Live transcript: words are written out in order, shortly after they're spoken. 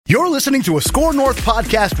You're listening to a Score North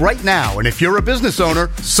podcast right now, and if you're a business owner,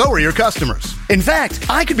 so are your customers. In fact,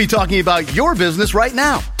 I could be talking about your business right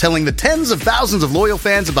now, telling the tens of thousands of loyal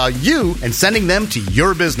fans about you and sending them to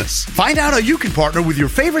your business. Find out how you can partner with your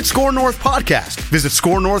favorite Score North podcast. Visit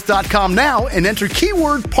scorenorth.com now and enter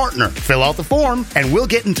keyword partner. Fill out the form, and we'll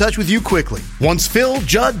get in touch with you quickly. Once Phil,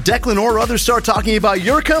 Judd, Declan, or others start talking about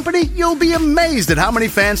your company, you'll be amazed at how many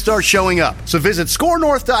fans start showing up. So visit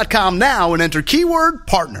scorenorth.com now and enter keyword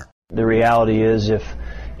partner. The reality is if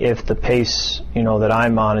the pace, that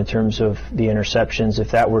I'm on in terms of the interceptions,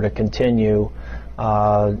 if that were to continue,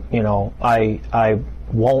 I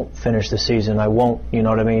won't finish the season. I won't, you know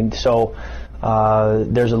what I mean? So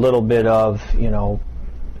there's a little bit of, you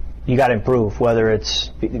got to improve, whether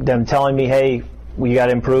it's them telling me, hey, we got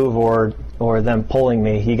to improve, or them pulling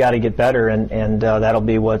me. You got to get better, and that'll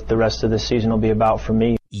be what the rest of the season will be about for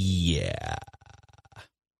me. Yeah.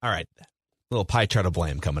 All right. Little pie chart of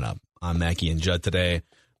blame coming up on Mackey and Judd today.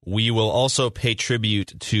 We will also pay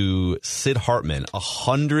tribute to Sid Hartman,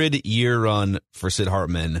 100-year run for Sid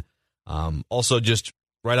Hartman. Also, just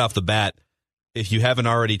right off the bat, if you haven't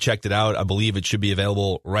already checked it out, I believe it should be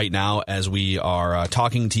available right now as we are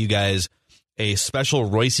talking to you guys. A special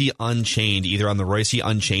Royce Unchained, either on the Royce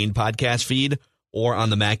Unchained podcast feed or on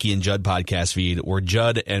the Mackey and Judd podcast feed, where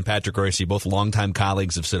Judd and Patrick Royce, both longtime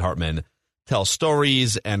colleagues of Sid Hartman, tell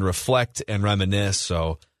stories and reflect and reminisce.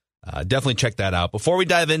 So definitely check that out. Before we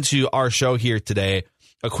dive into our show here today,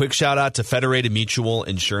 a quick shout out to Federated Mutual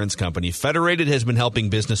Insurance Company. Federated has been helping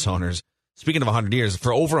business owners, speaking of 100 years,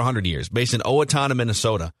 for over 100 years, based in Owatonna,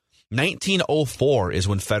 Minnesota. 1904 is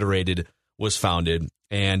when Federated was founded.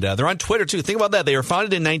 And they're on Twitter, too. Think about that. They were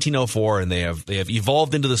founded in 1904, and they have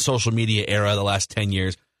evolved into the social media era the last 10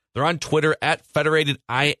 years. They're on Twitter at Federated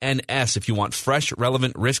INS if you want fresh,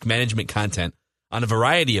 relevant risk management content on a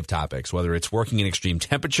variety of topics, whether it's working in extreme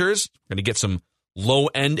temperatures. We're going to get some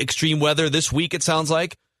low-end extreme weather this week, it sounds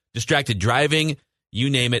like. Distracted driving, you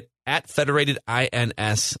name it, at Federated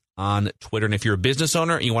INS on Twitter. And if you're a business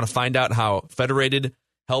owner and you want to find out how Federated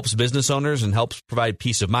helps business owners and helps provide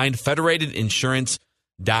peace of mind,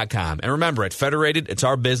 federatedinsurance.com. And remember, at Federated, it's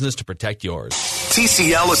our business to protect yours.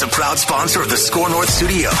 TCL is a proud sponsor of the Score North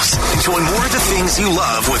Studios. Enjoy more of the things you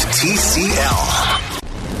love with TCL.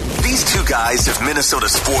 These two guys have Minnesota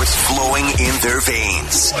sports flowing in their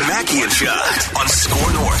veins. Mackey and Judd on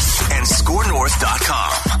Score North and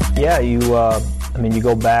scorenorth.com. Yeah, you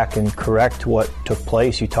go back and correct what took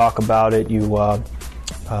place. You talk about it. You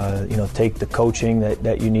take the coaching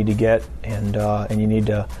that you need to get, and you need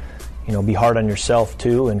to, be hard on yourself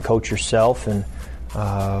too, and coach yourself, and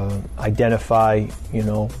identify,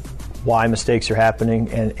 why mistakes are happening,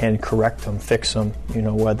 and correct them, fix them.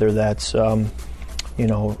 Whether that's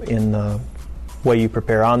in the way you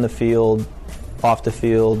prepare on the field, off the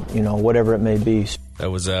field, whatever it may be. That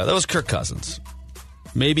was Kirk Cousins.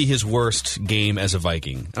 Maybe his worst game as a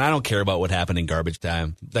Viking. And I don't care about what happened in garbage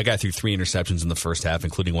time. That guy threw 3 interceptions in the first half,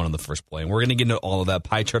 including one on the first play. And we're going to get into all of that.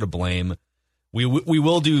 Pie chart of blame.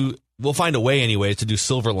 We'll find a way anyway to do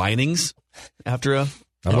silver linings after I'm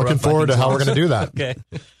looking forward to how we're going to do that. Okay.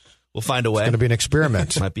 We'll find a way. It's going to be an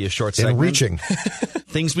experiment. Might be a short segment. In reaching.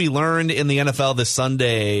 Things we learned in the NFL this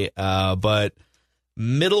Sunday, but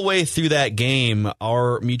middle way through that game,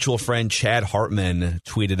 our mutual friend Chad Hartman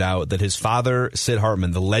tweeted out that his father, Sid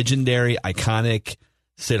Hartman, the legendary, iconic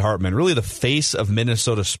Sid Hartman, really the face of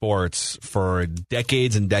Minnesota sports for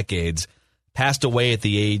decades and decades, passed away at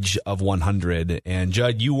the age of 100. And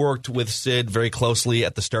Judd, you worked with Sid very closely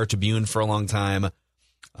at the Star Tribune for a long time.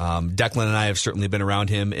 Declan and I have certainly been around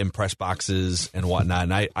him in press boxes and whatnot,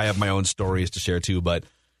 and I have my own stories to share too. But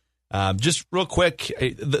just real quick,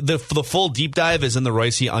 the full deep dive is in the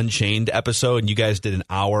Royce Unchained episode, and you guys did an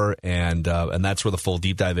hour, and that's where the full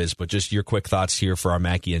deep dive is. But just your quick thoughts here for our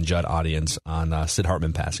Mackey and Judd audience on Sid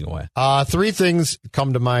Hartman passing away. 3 things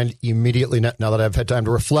come to mind immediately now that I've had time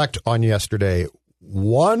to reflect on yesterday.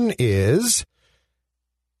 One is,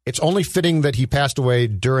 it's only fitting that he passed away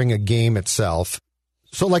during a game itself.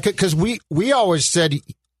 So, because we always said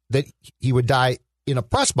that he would die in a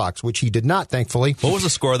press box, which he did not, thankfully. What was the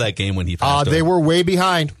score of that game when he passed away? They were way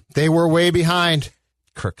behind.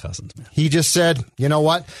 Kirk Cousins, man. He just said, you know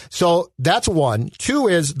what? So that's one. 2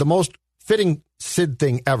 is the most fitting Sid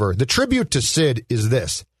thing ever. The tribute to Sid is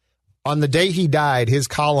this. On the day he died, his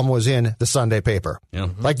column was in the Sunday paper. Yeah.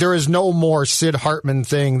 There is no more Sid Hartman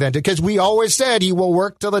thing because we always said he will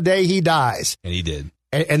work till the day he dies. And he did.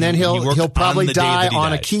 And then he'll probably die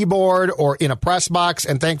on a keyboard or in a press box,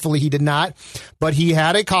 and thankfully he did not. But he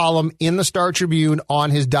had a column in the Star Tribune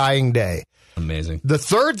on his dying day. Amazing. The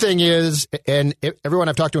third thing is, and everyone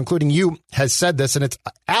I've talked to, including you, has said this, and it's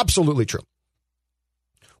absolutely true.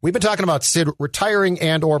 We've been talking about Sid retiring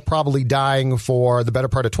and or probably dying for the better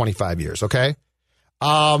part of 25 years, okay?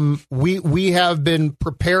 We have been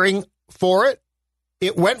preparing for it.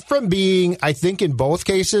 It went from being, I think in both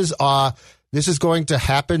cases, this is going to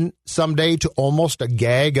happen someday, to almost a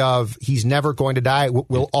gag of he's never going to die.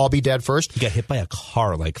 We'll all be dead first. He got hit by a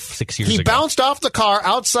car like 6 years ago. He bounced off the car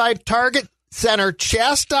outside Target Center,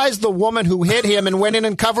 chastised the woman who hit him, and went in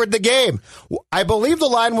and covered the game. I believe the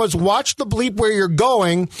line was, watch the bleep where you're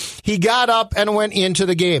going. He got up and went into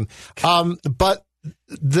the game. But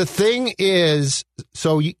the thing is,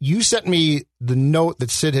 so you sent me the note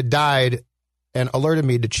that Sid had died and alerted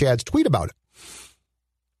me to Chad's tweet about it.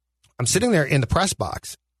 I'm sitting there in the press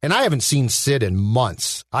box, and I haven't seen Sid in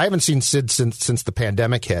months. I haven't seen Sid since the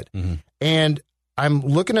pandemic hit. Mm-hmm. And I'm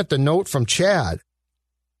looking at the note from Chad,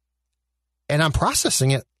 and I'm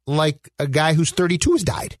processing it like a guy who's 32 has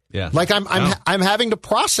died. Yeah. Like I'm having to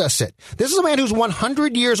process it. This is a man who's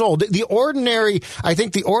 100 years old. I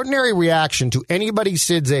think the ordinary reaction to anybody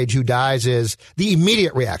Sid's age who dies is the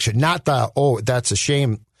immediate reaction, not the, oh, that's a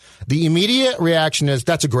shame. The immediate reaction is,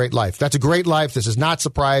 that's a great life. That's a great life. This is not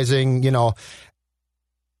surprising. You know,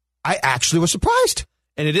 I actually was surprised.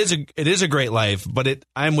 And it is a great life, but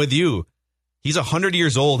I'm with you. He's 100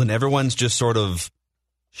 years old, and everyone's just sort of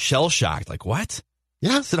shell-shocked. Like, what?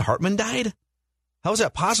 Yeah. Sid Hartman died? How is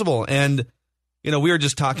that possible? And, you know, we were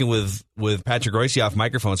just talking with Patrick Royce off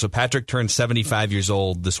microphone. So Patrick turned 75 years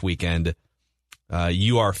old this weekend.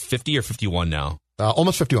 You are 50 or 51 now?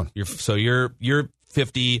 Almost 51. You're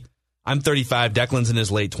 50. I'm 35. Declan's in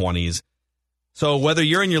his late 20s. So whether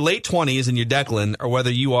you're in your late 20s and you're Declan, or whether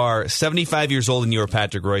you are 75 years old and you're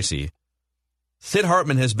Patrick Royce, Sid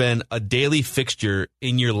Hartman has been a daily fixture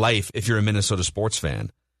in your life if you're a Minnesota sports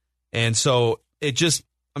fan. And so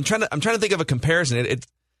I'm trying to think of a comparison.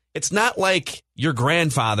 It's not like your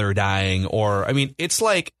grandfather dying, it's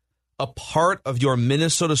like a part of your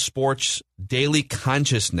Minnesota sports daily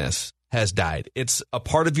consciousness has died. It's a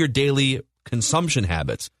part of your daily consumption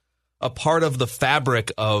habits, a part of the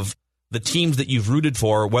fabric of the teams that you've rooted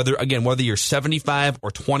for, whether you're 75 or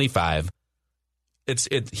 25.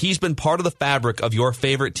 He's been part of the fabric of your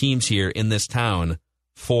favorite teams here in this town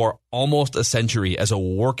for almost a century as a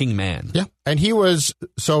working man. Yeah. And he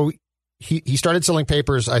started selling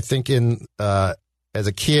papers, I think, as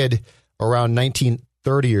a kid around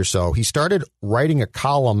 1930 or so. He started writing a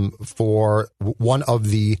column for one of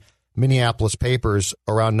the Minneapolis papers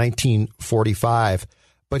around 1945.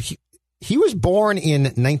 But he was born in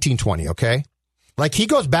 1920, okay? Like, he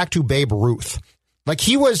goes back to Babe Ruth. Like,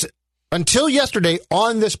 he was, until yesterday,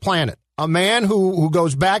 on this planet. A man who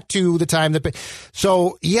goes back to the time that...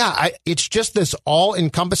 So, yeah, it's just this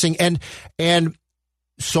all-encompassing... And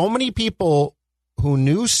so many people who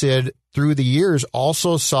knew Sid through the years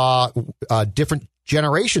also saw different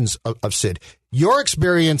generations of Sid. Your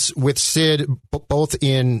experience with Sid, both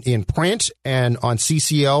in print and on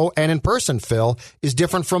CCO and in person, Phil, is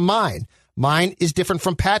different from mine. Mine is different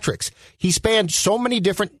from Patrick's. He spanned so many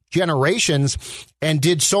different generations and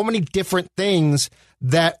did so many different things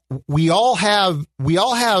that we all have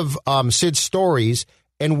Sid's stories,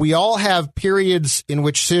 and we all have periods in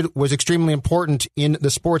which Sid was extremely important in the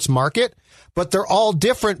sports market, but they're all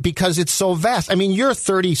different because it's so vast. I mean, you're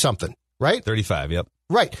 30-something, right? 35, yep.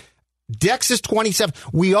 Right. Dex is 27.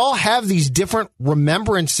 We all have these different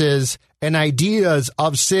remembrances and ideas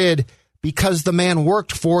of Sid because the man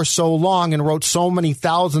worked for so long and wrote so many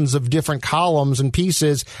thousands of different columns and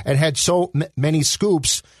pieces and had so many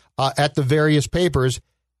scoops at the various papers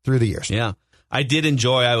through the years. Yeah. I did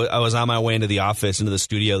enjoy, I was on my way into the office, into the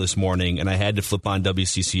studio this morning, and I had to flip on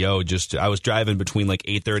WCCO. I was driving between like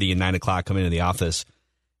 8:30 and 9 o'clock coming into the office.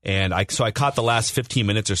 And I caught the last 15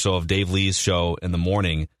 minutes or so of Dave Lee's show in the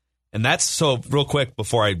morning. And that's, so real quick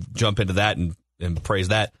before I jump into that and praise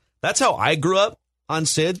that, that's how I grew up on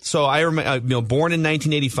Sid. So I remember, born in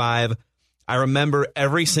 1985, I remember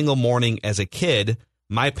every single morning as a kid,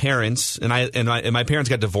 my parents, and my parents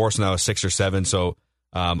got divorced when I was 6 or 7. So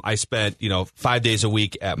I spent, 5 days a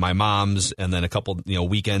week at my mom's, and then a couple,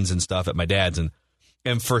 weekends and stuff at my dad's.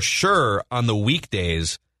 And for sure on the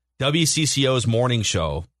weekdays, WCCO's morning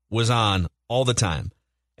show was on all the time.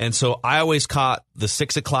 And so I always caught the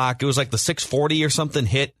 6 o'clock. It was like the 6:40 or something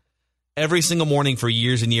hit every single morning for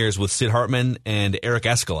years and years with Sid Hartman and Eric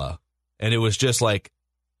Escala. And it was just like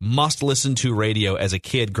must listen to radio as a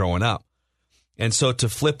kid growing up. And so to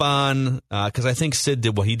flip on, because I think Sid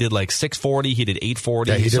did he did like 6:40, he did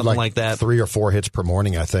 8:40, he did something like that. 3 or 4 hits per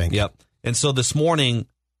morning, I think. Yep. And so this morning,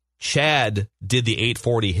 Chad did the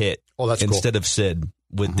 840 hit instead of Sid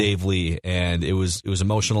with Dave Lee, and it was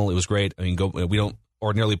emotional. It was great. I mean, we don't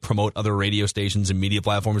ordinarily promote other radio stations and media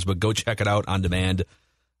platforms, but go check it out on demand,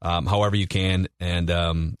 however you can. And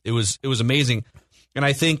it was amazing. And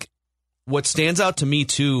I think what stands out to me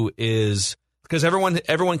too is because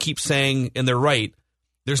everyone keeps saying, and they're right,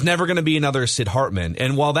 there's never going to be another Sid Hartman.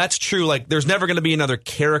 And while that's true, like there's never going to be another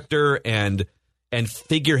character and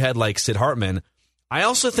figurehead like Sid Hartman, I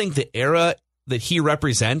also think the era that he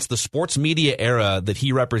represents, the sports media era that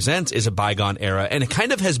he represents, is a bygone era. And it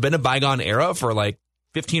kind of has been a bygone era for like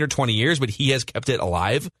 15 or 20 years, but he has kept it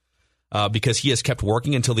alive because he has kept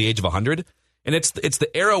working until the age of 100. And it's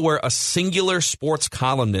the era where a singular sports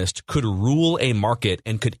columnist could rule a market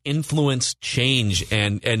and could influence change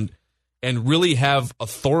and really have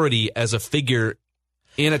authority as a figure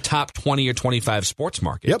in a top 20 or 25 sports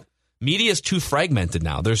market. Yep. Media is too fragmented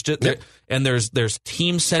now. There's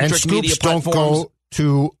team centric media platforms. Don't go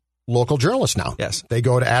to local journalists now. Yes, they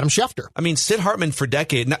go to Adam Schefter. I mean, Sid Hartman for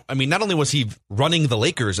decades. Not only was he running the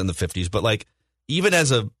Lakers in the 50s, but like even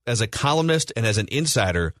as a columnist and as an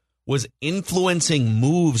insider, was influencing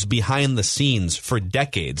moves behind the scenes for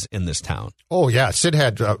decades in this town. Oh yeah, Sid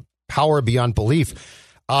had power beyond belief.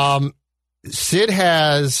 Sid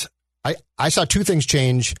has. I saw two things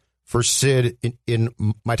change for Sid in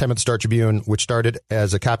my time at the Star Tribune, which started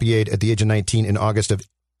as a copy aide at the age of 19 in August of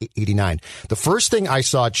 89. The first thing I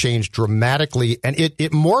saw change dramatically, and it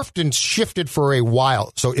morphed and shifted for a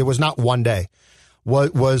while, so it was not one day,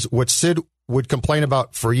 was what Sid would complain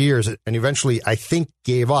about for years, and eventually I think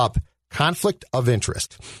gave up: conflict of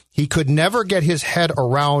interest. He could never get his head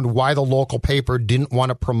around why the local paper didn't want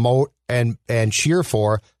to promote and cheer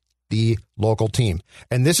for the local team.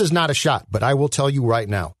 And this is not a shot, but I will tell you right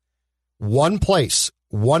now, one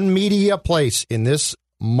media place in this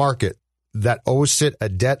market that owes Sid a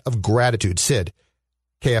debt of gratitude, Sid,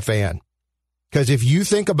 KFAN. Because if you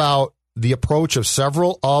think about the approach of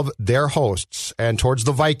several of their hosts and towards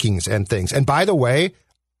the Vikings and things, and by the way,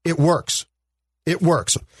 it works. It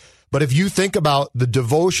works. But if you think about the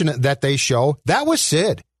devotion that they show, that was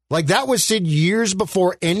Sid. Like, that was Sid years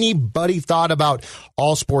before anybody thought about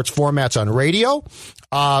all sports formats on radio,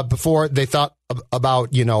 before they thought about,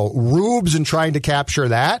 Rubes and trying to capture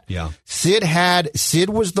that. Yeah. Sid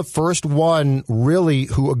was the first one really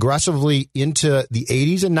who aggressively into the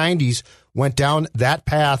 80s and 90s went down that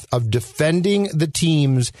path of defending the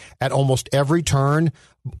teams at almost every turn,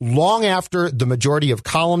 long after the majority of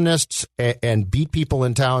columnists and beat people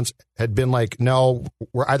in towns had been like, no,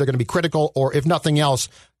 we're either going to be critical or, if nothing else,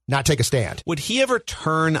 not take a stand. Would he ever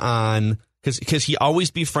turn on, because he always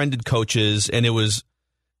befriended coaches, and it was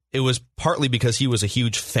partly because he was a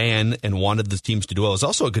huge fan and wanted the teams to do well. It was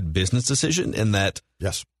also a good business decision in that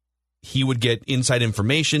yes, he would get inside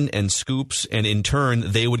information and scoops, and in turn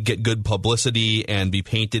they would get good publicity and be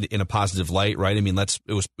painted in a positive light, right? I mean, it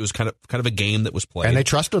was kind of a game that was played, and they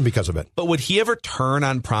trusted him because of it. But would he ever turn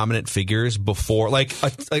on prominent figures before, like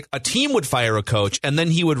a team would fire a coach, and then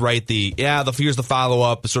he would write here's the follow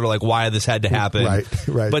up, sort of like why this had to happen,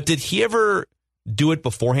 right? But did he ever do it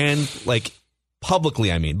beforehand, like?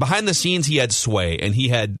 Publicly, I mean, behind the scenes, he had sway and he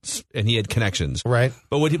had connections, right?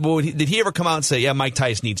 But did he ever come out and say, "Yeah, Mike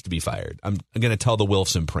Tice needs to be fired"? I'm going to tell the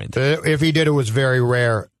Wilson print. If he did, it was very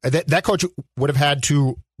rare. That coach would have had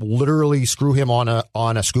to literally screw him on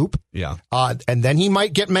a scoop, yeah, and then he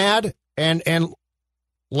might get mad and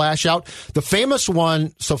lash out. The famous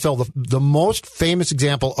one, so Phil, the most famous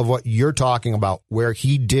example of what you're talking about, where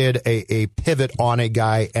he did a pivot on a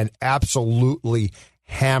guy and absolutely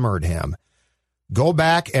hammered him. Go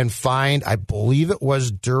back and find, I believe it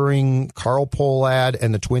was during Carl Pohlad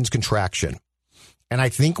and the Twins contraction. And I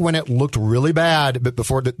think when it looked really bad, but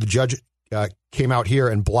before the judge came out here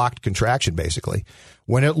and blocked contraction, basically,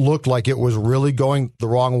 when it looked like it was really going the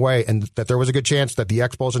wrong way and that there was a good chance that the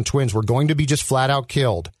Expos and Twins were going to be just flat out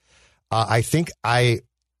killed, I think I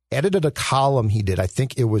edited a column he did, I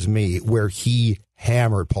think it was me, where he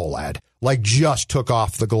hammered Pohlad. Like, just took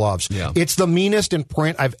off the gloves. Yeah. It's the meanest in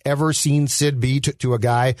print I've ever seen Sid be to a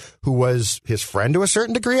guy who was his friend to a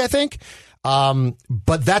certain degree, I think.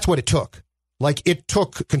 But that's what it took. Like, it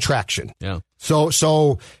took contraction. Yeah.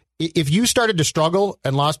 So if you started to struggle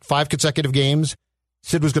and lost 5 consecutive games,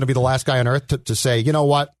 Sid was going to be the last guy on earth to say, you know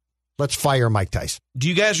what, let's fire Mike Tice. Do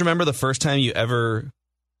you guys remember the first time you ever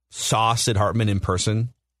saw Sid Hartman in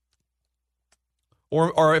person?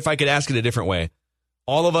 Or if I could ask it a different way,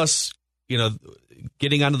 all of us,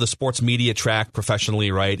 getting onto the sports media track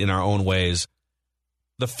professionally, right, in our own ways,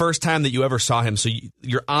 the first time that you ever saw him. So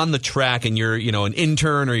you're on the track and you're, an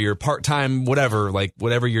intern or you're part-time, whatever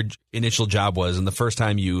your initial job was. And the first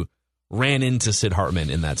time you ran into Sid Hartman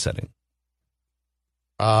in that setting.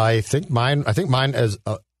 I think mine as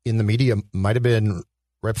in the media might have been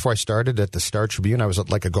right before I started at the Star Tribune. I was at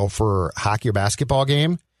like a Gopher hockey or basketball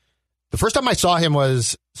game. The first time I saw him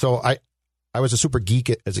was, I was a super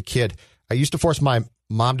geek as a kid. I used to force my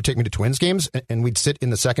mom to take me to Twins games, and we'd sit in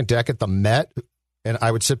the second deck at the Met, and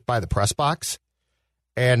I would sit by the press box.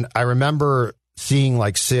 And I remember seeing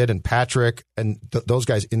like Sid and Patrick and those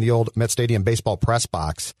guys in the old Met Stadium baseball press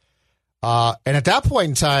box. And at that point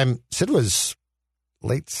in time, Sid was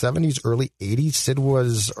late 70s, early 80s. Sid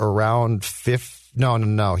was around 50.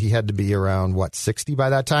 No. He had to be around, 60 by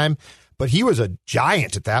that time? But he was a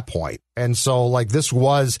giant at that point. And so, like, this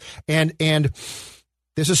was, and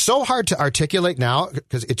this is so hard to articulate now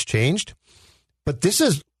because it's changed. But this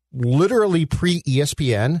is literally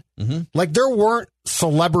pre-ESPN. Mm-hmm. Like, there weren't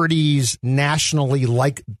celebrities nationally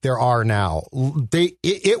like there are now.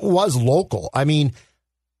 It was local. I mean,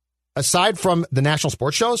 aside from the national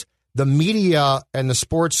sports shows, the media and the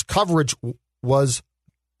sports coverage was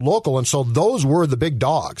local. And so those were the big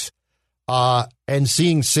dogs. And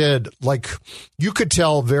seeing Sid, like, you could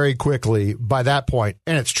tell very quickly by that point,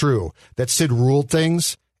 and it's true, that Sid ruled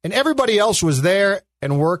things. And everybody else was there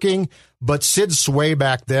and working, but Sid's sway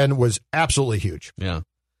back then was absolutely huge. Yeah.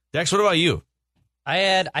 Dex, what about you?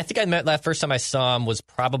 I think I met that first time I saw him was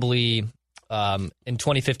probably in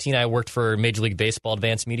 2015. I worked for Major League Baseball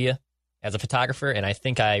Advanced Media as a photographer, and I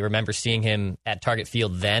think I remember seeing him at Target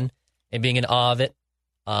Field then and being in awe of it.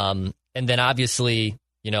 And then obviously,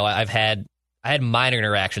 I had minor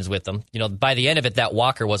interactions with him. By the end of it, that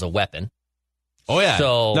walker was a weapon. Oh yeah.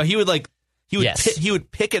 So no, he would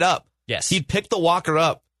pick it up. Yes. He'd pick the walker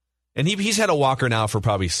up, and he's had a walker now for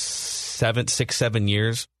probably 7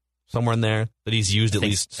 years, somewhere in there that he's used at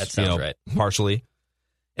least. That sounds right. Partially.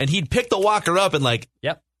 And he'd pick the walker up and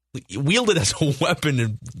wield it as a weapon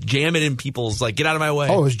and jam it in people's, get out of my way.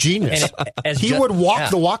 Oh, it was genius. He would walk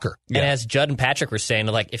the walker. And as Judd and Patrick were saying,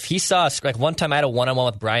 if he saw, one time I had a one-on-one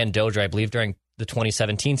with Brian Dozier, I believe during the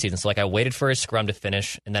 2017 season. So, I waited for his scrum to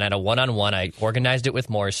finish, and then I had a one-on-one. I organized it with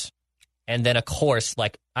Morse. And then, of course,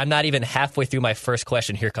 I'm not even halfway through my first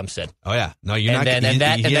question. Here comes Sid. Oh, yeah. No, you're not going to get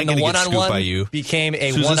scooped by you. And then the one-on-one became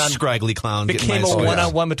a one-on-one. Scraggly clown. Became a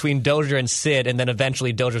one-on-one between Dozier and Sid, and then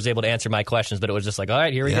eventually Dozier was able to answer my questions, but it was just all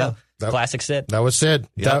right, here we go. Classic Sid. That was Sid.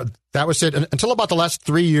 Yep. That was Sid. Until about the last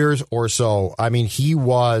 3 years or so, I mean, he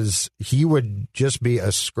would just be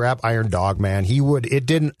a scrap iron dog, man.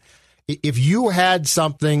 If you had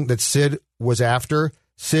something that Sid was after,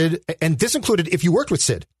 Sid, and this included if you worked with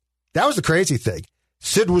Sid, that was the crazy thing.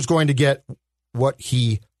 Sid was going to get what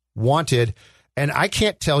he wanted. And I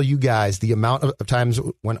can't tell you guys the amount of times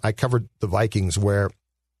when I covered the Vikings where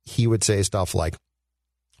he would say stuff like,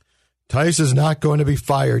 Tice is not going to be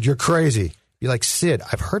fired. You're crazy. Be like, Sid,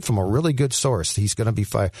 I've heard from a really good source he's going to be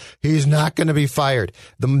fired. He's not going to be fired.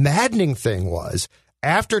 The maddening thing was,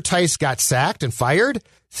 after Tice got sacked and fired,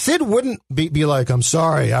 Sid wouldn't be like, I'm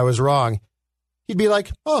sorry, I was wrong. He'd be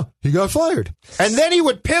like, oh, he got fired. And then he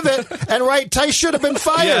would pivot and write, Tice should have been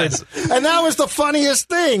fired. Yes. And that was the funniest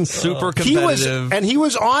thing. Super competitive. He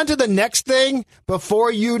was on to the next thing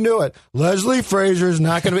before you knew it. Leslie Frazier's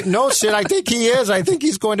not going to be. No, Sid, I think he is. I think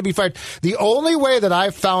he's going to be fired. The only way that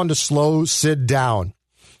I've found to slow Sid down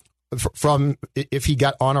from if he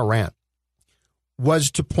got on a rant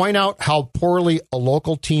was to point out how poorly a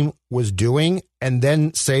local team was doing and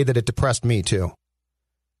then say that it depressed me too.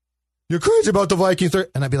 You're crazy about the Vikings.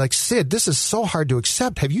 And I'd be like, Sid, this is so hard to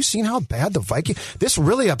accept. Have you seen how bad the Vikings? This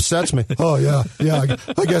really upsets me. Oh, yeah,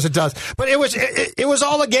 I guess it does. But it was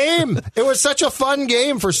all a game. It was such a fun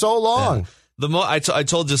game for so long. Yeah. I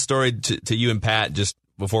told this story to you and Pat just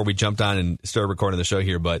before we jumped on and started recording the show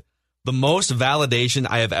here, but the most validation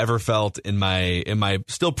I have ever felt in my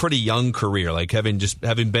still pretty young career,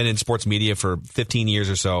 having been in sports media for 15 years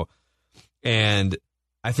or so, and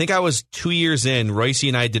I think I was 2 years in. Royce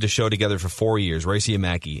and I did a show together for 4 years, Royce and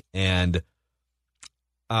Mackey. And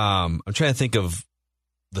I'm trying to think of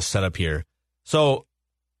the setup here. So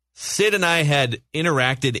Sid and I had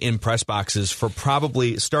interacted in press boxes for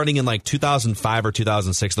probably starting in 2005 or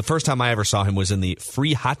 2006. The first time I ever saw him was in the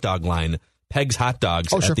free hot dog line, Peg's Hot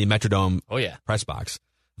Dogs at the Metrodome press box.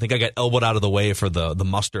 I think I got elbowed out of the way for the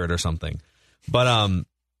mustard or something. But and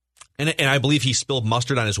I believe he spilled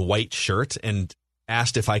mustard on his white shirt and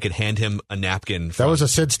asked if I could hand him a napkin. That was a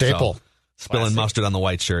Sid staple. Spilling mustard on the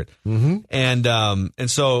white shirt. Mm-hmm. And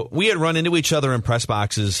so we had run into each other in press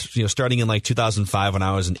boxes, starting in 2005 when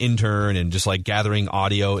I was an intern and just gathering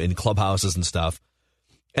audio in clubhouses and stuff.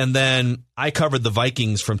 And then I covered the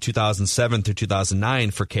Vikings from 2007 through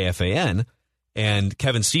 2009 for KFAN. And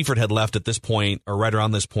Kevin Seifert had left at this point, or right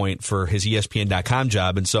around this point, for his ESPN.com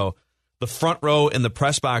job. And so the front row in the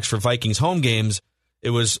press box for Vikings home games,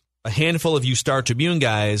 it was a handful of you Star Tribune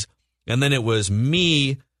guys, and then it was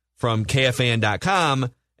me from KFAN.com,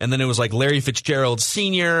 and then it was like Larry Fitzgerald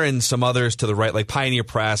Sr. and some others to the right, like Pioneer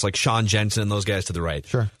Press, like Sean Jensen and those guys to the right.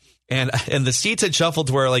 Sure. And the seats had shuffled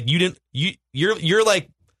to where like you're like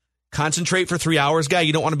concentrate for 3 hours guy.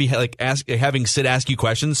 You don't want to be like having Sid ask you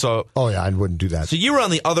questions. So I wouldn't do that. So you were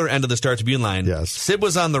on the other end of the Star Tribune line. Yes. Sid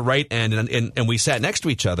was on the right end, and we sat next to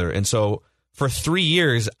each other. And so for 3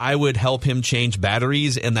 years, I would help him change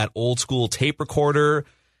batteries in that old school tape recorder.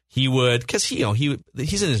 He would, because he's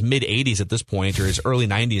in his mid 80s at this point, or his early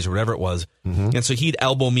 90s or whatever it was. Mm-hmm. And so he'd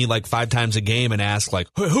elbow me like 5 times a game and ask like,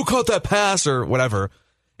 hey, who caught that pass or whatever.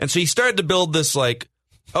 And so he started to build this like,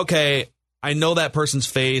 okay, I know that person's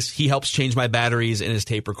face. He helps change my batteries in his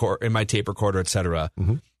my tape recorder, etc.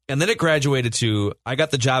 Mm-hmm. And then it graduated to I got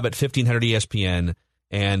the job at 1500 ESPN,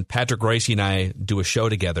 and Patrick Royce and I do a show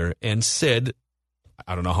together. And Sid,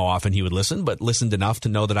 I don't know how often he would listen, but listened enough to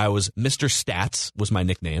know that I was Mr. Stats was my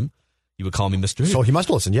nickname. He would call me Mr. So he must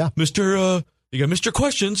listen, yeah. Mr. You got Mr.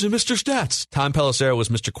 Questions and Mr. Stats. Tom Pelissero was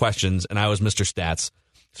Mr. Questions, and I was Mr. Stats.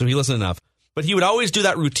 So he listened enough. But he would always do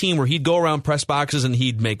that routine where he'd go around press boxes and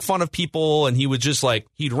he'd make fun of people, and he would just like,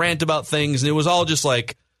 he'd rant about things, and it was all just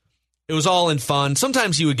like, it was all in fun.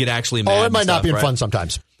 Sometimes he would get actually mad. Oh, it might not be in fun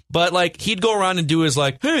sometimes. But like, he'd go around and do his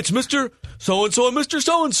like, hey, it's Mr. So-and-so and Mr.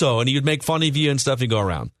 So-and-so, and he would make fun of you and stuff and go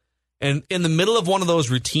around. And in the middle of one of those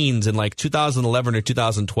routines in like 2011 or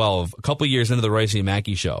 2012, a couple years into the Royce and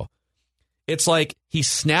Mackey show, it's like he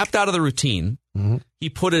snapped out of the routine. Mm-hmm. He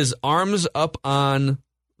put his arms up on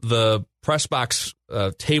the press box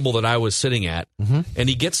table that I was sitting at, mm-hmm. and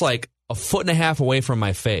he gets like a foot and a half away from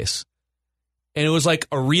my face. And it was like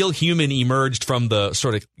a real human emerged from the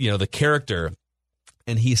sort of, the character.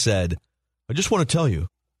 And he said, I just want to tell you,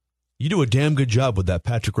 you do a damn good job with that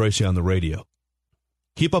Patrick Royce on the radio.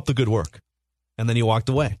 Keep up the good work. And then he walked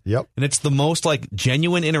away. Yep. And it's the most like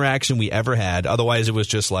genuine interaction we ever had. Otherwise it was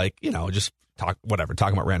just like, just talking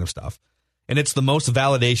about random stuff. And it's the most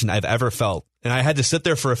validation I've ever felt. And I had to sit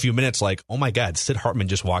there for a few minutes like, oh my God, Sid Hartman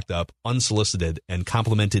just walked up unsolicited and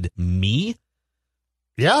complimented me.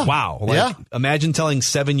 Yeah. Wow. Like, imagine telling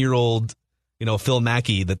 7-year-old, Phil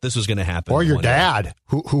Mackey that this was going to happen. Or your dad,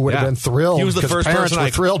 who would have been thrilled. He was the first person were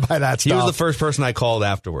thrilled by that stuff. He was the first person I called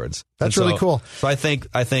afterwards. That's really cool. So I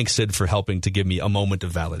thank Sid for helping to give me a moment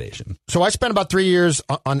of validation. So I spent about 3 years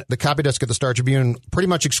on the copy desk at the Star Tribune, pretty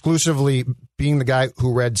much exclusively being the guy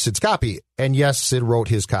who read Sid's copy. And yes, Sid wrote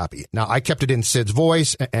his copy. Now, I kept it in Sid's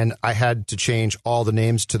voice, and I had to change all the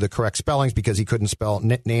names to the correct spellings because he couldn't spell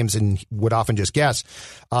names and would often just guess.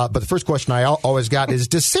 But the first question I always got is,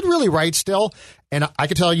 does Sid really write still? And I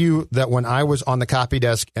can tell you that when I was on the copy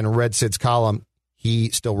desk and read Sid's column, he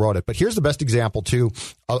still wrote it. But here's the best example, too,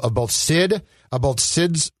 of both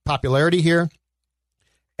Sid's popularity here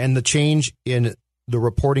and the change in the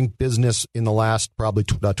reporting business in the last probably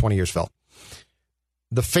 20 years, Phil.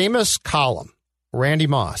 The famous column, Randy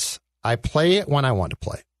Moss, I play it when I want to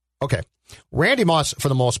play. Okay. Randy Moss, for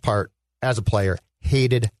the most part, as a player,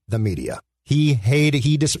 hated the media. He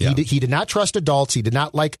did not trust adults. He did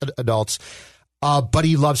not like adults, but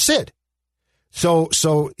he loved Sid. So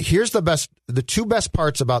here's the two best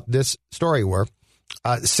parts about this story were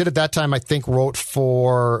Sid at that time, I think, wrote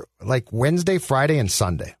for like Wednesday, Friday, and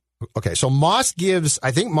Sunday. Okay. So Moss gives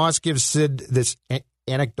Sid this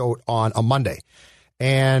anecdote on a Monday.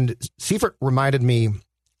 And Seifert reminded me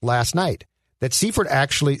last night that Seifert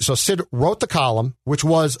so Sid wrote the column, which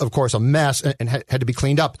was, of course, a mess and had to be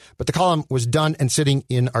cleaned up. But the column was done and sitting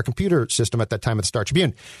in our computer system at that time at the Star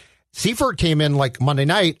Tribune. Seifert came in like Monday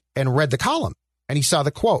night and read the column, and he saw the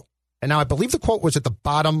quote. And now I believe the quote was at the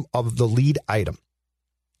bottom of the lead item.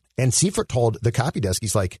 And Seifert told the copy desk,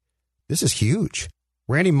 he's like, this is huge.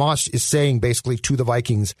 Randy Moss is saying basically to the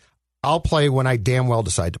Vikings, I'll play when I damn well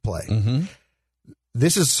decide to play. Mm-hmm.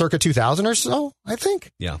 This is circa 2000 or so, I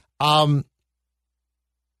think. Yeah.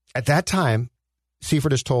 At that time,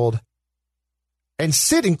 Seifert is told, and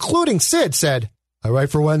Sid, including Sid, said, I write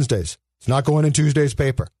for Wednesdays. It's not going in Tuesday's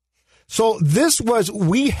paper. So this was,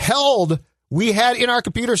 we had in our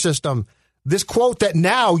computer system this quote that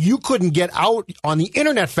now you couldn't get out on the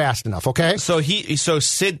internet fast enough, okay? So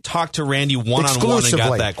Sid talked to Randy one-on-one and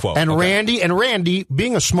got that quote. And okay. Randy,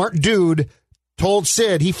 being a smart dude, told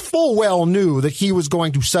Sid he full well knew that he was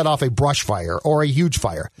going to set off a brush fire or a huge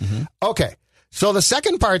fire. Mm-hmm. Okay. So the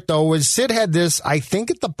second part, though, was Sid had this, I think,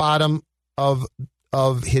 at the bottom of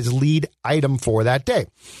of his lead item for that day.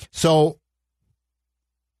 So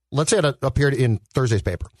let's say it appeared in Thursday's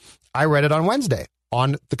paper. I read it on Wednesday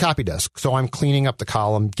on the copy desk. So I'm cleaning up the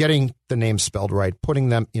column, getting the names spelled right, putting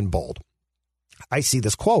them in bold. I see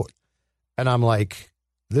this quote and I'm like,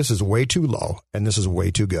 this is way too low and this is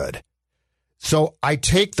way too good. So I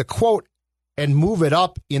take the quote and move it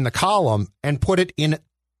up in the column and put it in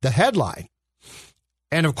the headline.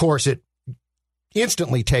 And of course, it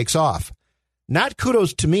instantly takes off. Not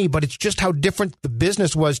kudos to me, but it's just how different the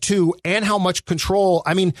business was too, and how much control.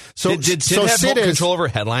 I mean, so did Sid have Sid control over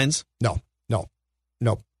headlines? No.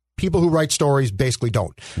 People who write stories basically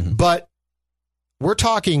don't. Mm-hmm. But we're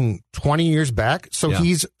talking 20 years back. So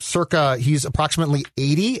he's approximately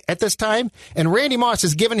 80 at this time. And Randy Moss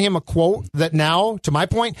has given him a quote that now, to my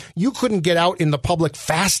point, you couldn't get out in the public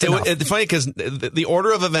fast enough. It's funny because the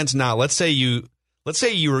order of events now, let's say you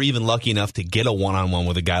were even lucky enough to get a one-on-one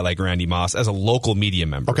with a guy like Randy Moss as a local media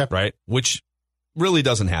member, right? Which really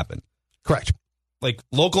doesn't happen. Correct. Like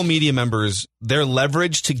local media members, their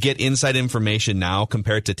leverage to get inside information now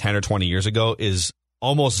compared to 10 or 20 years ago is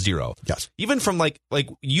almost zero. Yes. Even from like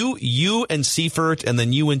you and Seifert, and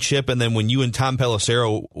then you and Chip, and then when you and Tom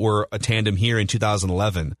Pelissero were a tandem here in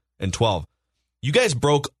 2011 and 12, you guys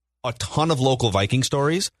broke a ton of local Viking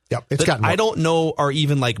stories. Yep, it's gotten more. I don't know are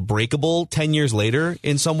even like breakable 10 years later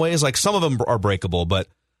in some ways. Like some of them are breakable, but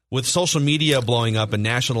with social media blowing up and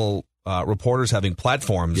national reporters having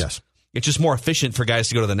platforms, yes, it's just more efficient for guys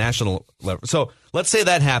to go to the national level. So let's say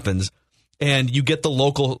that happens and you get the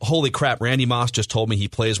local, holy crap, Randy Moss just told me he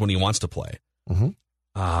plays when he wants to play.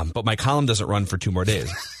 Mm-hmm. But my column doesn't run for 2 more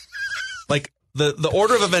days. Like the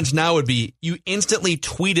order of events now would be you instantly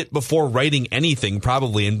tweet it before writing anything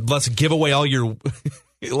probably, and let's give away all your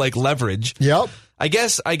like leverage. Yep. I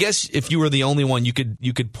guess if you were the only one, you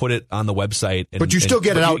could put it on the website. But you still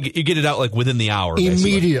get it out. You get it out like within the hour.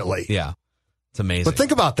 Immediately. Basically. Yeah. It's amazing. But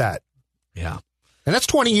think about that. Yeah. And that's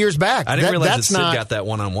 20 years back. I didn't realize that Sid got that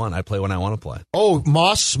one-on-one. I play when I want to play. Oh,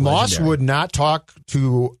 Moss would not talk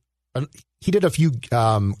to he did a few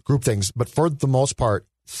group things, but for the most part,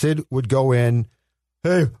 Sid would go in,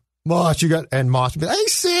 hey, Moss, and Moss would be like, hey,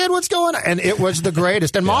 Sid, what's going on? And it was the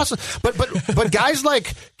greatest. And Moss, but guys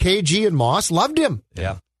like KG and Moss loved him.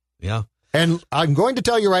 Yeah. Yeah. And I'm going to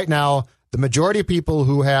tell you right now, the majority of people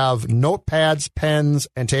who have notepads, pens,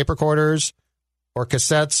 and tape recorders or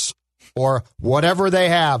cassettes or whatever they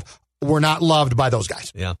have were not loved by those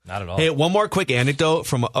guys. Yeah. Not at all. Hey, one more quick anecdote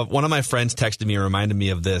from one of my friends texted me and reminded me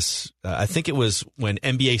of this. I think it was when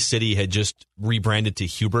NBA City had just rebranded to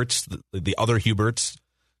Hubert's, the other Hubert's,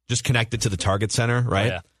 just connected to the Target Center,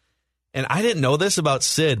 right? Oh, yeah. And I didn't know this about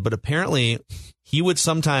Sid, but apparently he would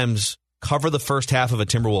sometimes cover the first half of a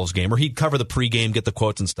Timberwolves game, or he'd cover the pregame, get the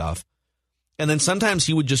quotes and stuff. And then sometimes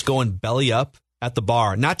he would just go and belly up at the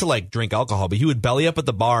bar, not to like drink alcohol, but he would belly up at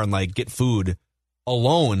the bar and like get food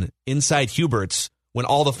alone inside Hubert's when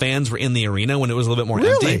all the fans were in the arena, when it was a little bit more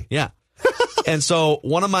empty. Yeah. And so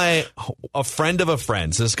a friend of a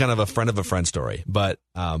friend, so this is kind of a friend of a friend story, but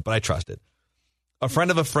I trust it. A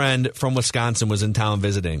friend of a friend from Wisconsin was in town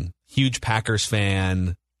visiting, huge Packers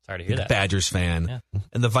fan, sorry to hear that. Badgers fan, yeah.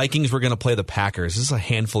 And the Vikings were going to play the Packers. This is a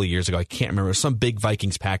handful of years ago. I can't remember. Some big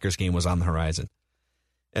Vikings-Packers game was on the horizon.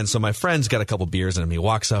 And so my friend's got a couple beers in him. He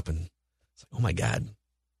walks up and it's like, oh my God,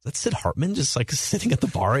 is that Sid Hartman just like sitting at the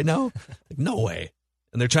bar right now? Like, no way.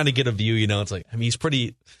 And they're trying to get a view, it's like, I mean, he's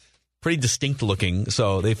pretty distinct looking.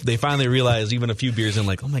 So they finally realized, even a few beers in,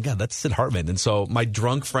 like, oh my God, that's Sid Hartman. And so my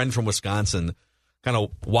drunk friend from Wisconsin kind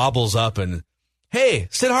of wobbles up and, hey,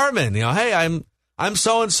 Sid Hartman, hey, I'm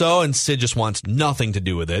so-and-so. And Sid just wants nothing to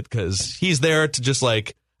do with it because he's there to just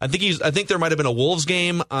like, I think there might have been a Wolves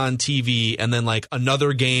game on TV and then like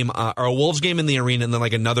another game or a Wolves game in the arena and then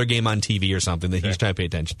like another game on TV or something that he's trying to pay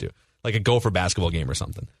attention to, like a Gopher basketball game or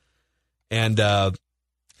something. And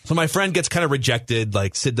so my friend gets kind of rejected,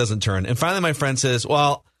 like Sid doesn't turn. And finally my friend says,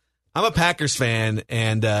 well, I'm a Packers fan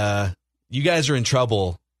and you guys are in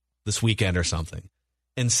trouble this weekend or something.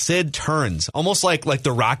 And Sid turns, almost like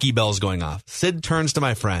the Rocky bells going off. Sid turns to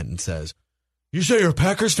my friend and says, you say you're a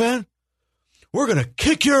Packers fan? We're going to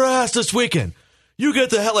kick your ass this weekend. You get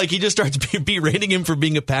the hell. Like he just starts berating him for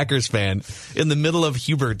being a Packers fan in the middle of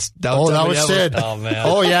Hubert's downtown. Oh, that was Sid. Oh, man.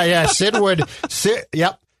 Oh, yeah. Sid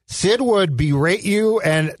would berate you.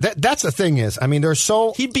 And that's the thing is, I mean, there's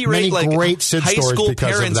He'd berate many great Sid high stories school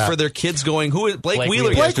because parents of that. for their kids going, who is Blake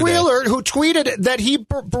Wheeler? Blake Wheeler, who tweeted that he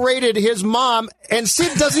berated his mom, and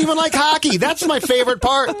Sid doesn't even like hockey. That's my favorite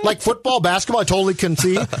part. Like football, basketball, I totally can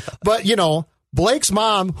see. But, Blake's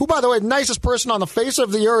mom, who, by the way, nicest person on the face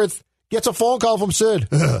of the earth, gets a phone call from Sid.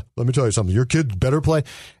 Let me tell you something. Your kid better play.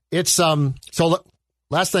 It's so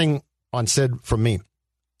last thing on Sid from me.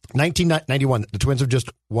 1991, the Twins have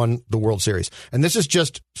just won the World Series. And this is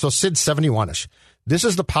just, so Sid's 71-ish. This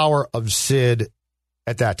is the power of Sid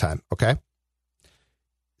at that time, okay?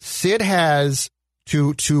 Sid has,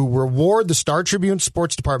 to reward the Star Tribune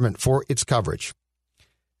Sports Department for its coverage,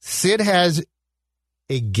 Sid has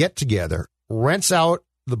a get-together, rents out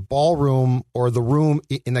the ballroom or the room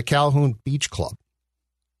in the Calhoun Beach Club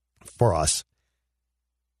for us,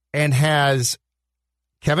 and has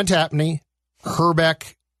Kevin Tapney,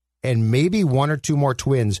 Herbeck, and maybe one or two more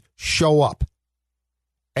Twins show up.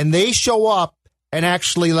 And they show up and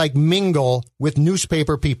actually like mingle with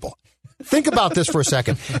newspaper people. Think about this for a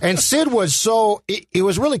second. And Sid was so, it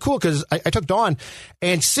was really cool because I took Dawn,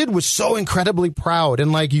 and Sid was so incredibly proud.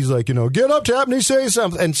 And like, he's like, get up, Tapney, say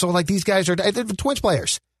something. And so like these guys are Twins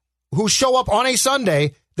players who show up on a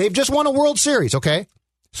Sunday. They've just won a World Series, okay?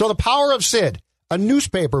 So the power of Sid, a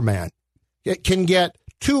newspaper man, can get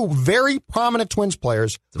two very prominent Twins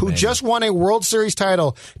players who just won a World Series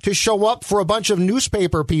title to show up for a bunch of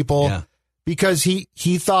newspaper people because he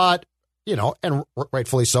thought, and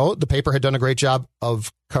rightfully so, the paper had done a great job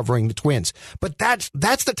of covering the Twins. But that's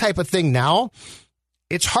the type of thing now.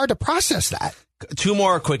 It's hard to process that. Two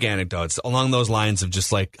more quick anecdotes along those lines of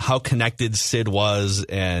just like how connected Sid was,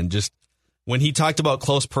 and just when he talked about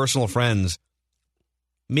close personal friends,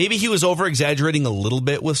 maybe he was over-exaggerating a little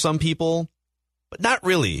bit with some people, but not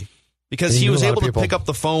really, because he was able to pick up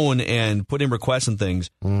the phone and put in requests and things.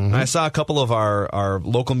 Mm-hmm. And I saw a couple of our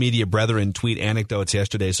local media brethren tweet anecdotes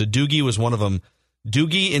yesterday. So Doogie was one of them.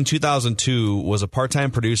 Doogie in 2002 was a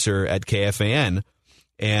part-time producer at KFAN,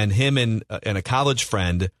 and him and a college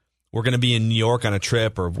friend were going to be in New York on a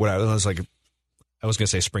trip or whatever. It was like, I was going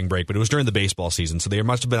to say spring break, but it was during the baseball season. So they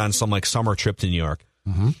must have been on some like summer trip to New York.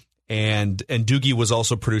 Mm-hmm. And Doogie was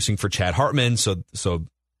also producing for Chad Hartman. So,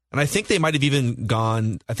 and I think they might have even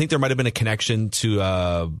gone, I think there might have been a connection to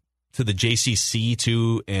the JCC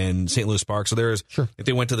too in St. Louis Park. So there's, sure, if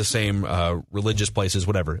they went to the same religious places,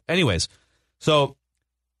 whatever. Anyways, so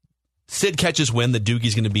Sid catches wind that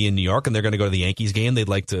Doogie's going to be in New York and they're going to go to the Yankees game.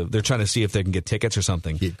 They're trying to see if they can get tickets or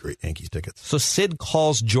something. He had great Yankees tickets. So Sid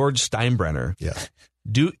calls George Steinbrenner. Yeah.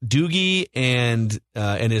 Doogie and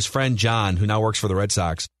his friend John, who now works for the Red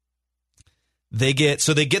Sox, they get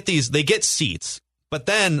seats. But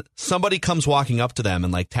then somebody comes walking up to them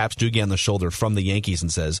and like taps Doogie on the shoulder from the Yankees and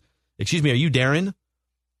says, "Excuse me, are you Darren?"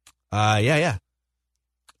 Yeah.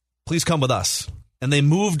 Please come with us. And they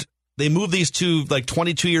moved these two like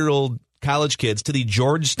 22-year-old college kids to the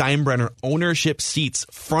George Steinbrenner ownership seats,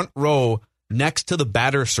 front row next to the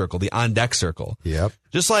batter circle, the on-deck circle. Yep.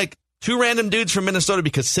 Just like two random dudes from Minnesota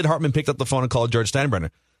because Sid Hartman picked up the phone and called George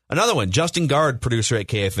Steinbrenner. Another one, Justin Gard, producer at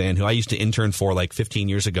KFAN, who I used to intern for like 15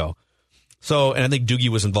 years ago. So, and I think Doogie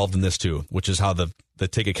was involved in this too, which is how the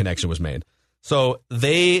ticket connection was made. So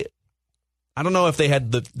I don't know if they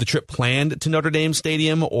had the trip planned to Notre Dame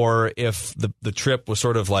Stadium or if the trip was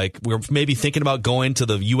sort of like, we were maybe thinking about going to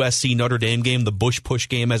the USC Notre Dame game, the Bush Push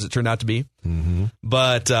game as it turned out to be. Mm-hmm.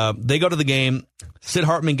 But they go to the game. Sid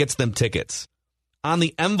Hartman gets them tickets. On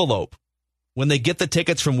the envelope, when they get the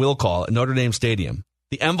tickets from Will Call at Notre Dame Stadium,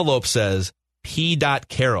 the envelope says P.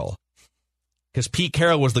 Carroll. Because Pete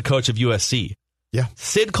Carroll was the coach of USC. Yeah.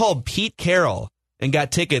 Sid called Pete Carroll and got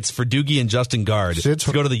tickets for Doogie and Justin Gard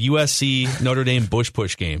to go to the USC Notre Dame Bush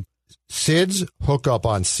Push game. Sid's hookup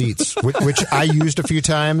on seats, which I used a few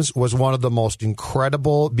times, was one of the most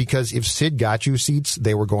incredible, because if Sid got you seats,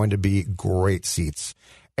 they were going to be great seats.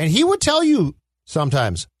 And he would tell you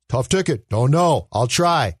sometimes, tough ticket, don't know, I'll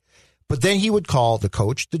try. But then he would call the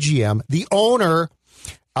coach, the GM, the owner.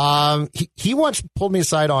 He once pulled me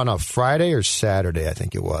aside on a Friday or Saturday, I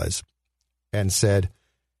think it was, and said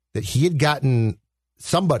that he had gotten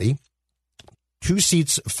somebody 2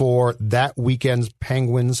 seats for that weekend's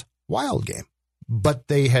Penguins Wild game, but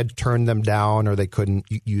they had turned them down or they couldn't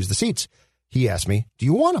use the seats. He asked me, "Do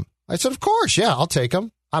you want them?" I said, "Of course, yeah, I'll take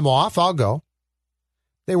them. I'm off, I'll go."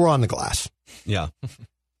 They were on the glass. Yeah.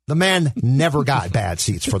 The man never got bad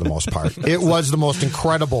seats for the most part. It was the most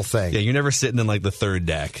incredible thing. Yeah, you're never sitting in like the third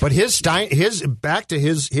deck. But his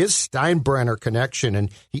Steinbrenner connection,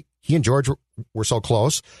 and he and George were so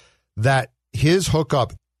close that his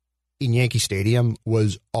hookup in Yankee Stadium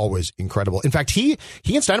was always incredible. In fact, he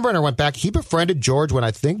and Steinbrenner went back. He befriended George when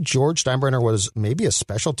I think George Steinbrenner was maybe a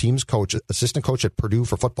special teams coach, assistant coach at Purdue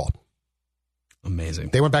for football. Amazing.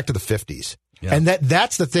 They went back to the 50s. Yeah. And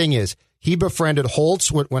that's the thing is, he befriended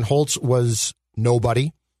Holtz when Holtz was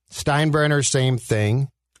nobody. Steinbrenner, same thing.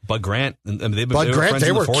 Bud Grant. I mean, they were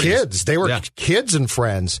the kids. They were kids and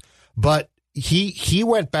friends. But he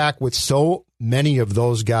went back with so many of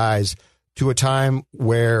those guys to a time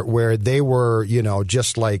where they were,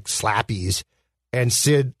 just like slappies, and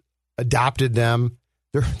Sid adopted them.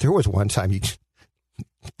 There was one time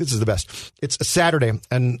this is the best. It's a Saturday,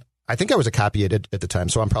 and I think I was a copy at the time,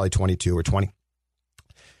 so I'm probably 22 or 20.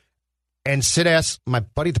 And Sid asked my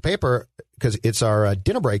buddy at the paper, because it's our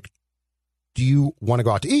dinner break, do you want to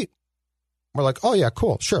go out to eat? We're like, oh, yeah,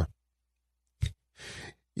 cool, sure.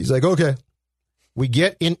 He's like, okay. We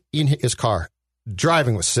get in his car.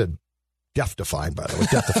 Driving with Sid, death-defying, by the way,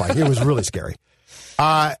 death-defying. It was really scary.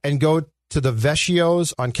 And go to the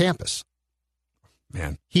Vecchios on campus.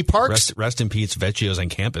 Man, he parks. Rest in peace, Vecchios on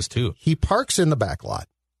campus, too. He parks in the back lot.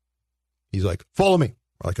 He's like, follow me.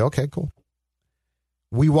 We're like, okay, cool.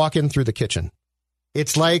 We walk in through the kitchen.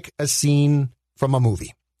 It's like a scene from a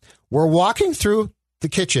movie. We're walking through the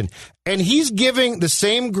kitchen, and he's giving the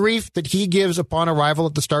same grief that he gives upon arrival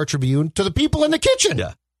at the Star Tribune to the people in the kitchen.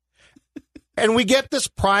 Yeah. And we get this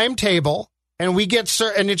prime table, and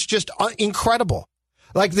and it's just incredible.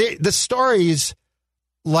 Like the stories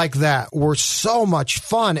like that were so much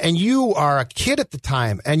fun, and you are a kid at the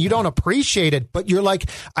time, and you don't appreciate it, but you're like,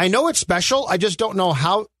 I know it's special, I just don't know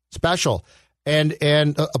how special. And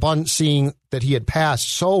upon seeing that he had passed,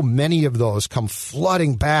 so many of those come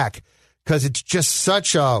flooding back, because it's just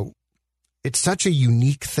such a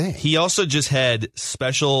unique thing. He also just had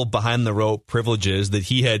special behind the rope privileges that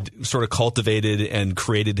he had sort of cultivated and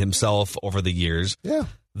created himself over the years. Yeah.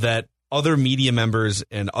 That other media members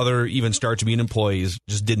and other even Star Tribune employees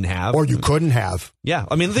just didn't have. Or you couldn't have. Yeah.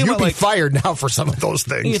 I mean, you'd be fired now for some of those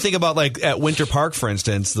things. You think about like at Winter Park, for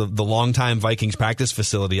instance, the longtime Vikings practice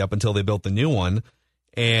facility up until they built the new one.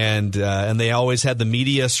 And they always had the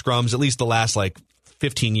media scrums, at least the last like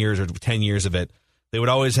 15 years or 10 years of it. They would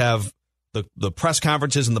always have the press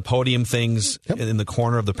conferences and the podium things in the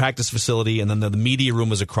corner of the practice facility. And then the media room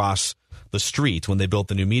was across the street when they built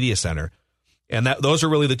the new media center. And those are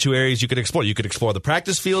really the two areas you could explore. You could explore the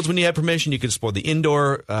practice fields when you had permission. You could explore the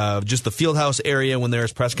indoor, just the field house area when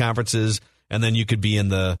there's press conferences. And then you could be in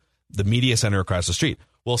the media center across the street.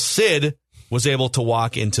 Well, Sid was able to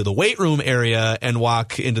walk into the weight room area and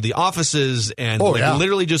walk into the offices and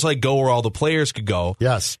literally just like go where all the players could go.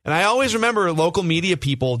 Yes. And I always remember local media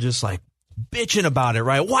people just like bitching about it,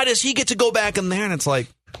 right? Why does he get to go back in there? And it's like,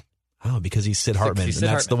 oh, because he's Sid Hartman, and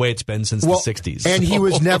that's the way it's been since the 60s. And he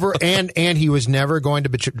was never and he was never going to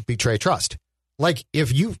betray trust. Like,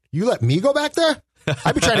 if you let me go back there,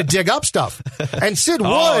 I'd be trying to dig up stuff. And Sid would.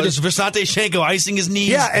 Oh, there's Visante Shenko icing his knees.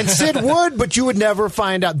 Yeah, and Sid would, but you would never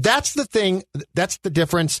find out. That's the thing. That's the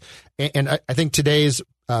difference. And I think today's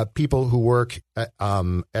people who work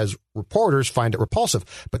as reporters find it repulsive.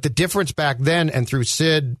 But the difference back then and through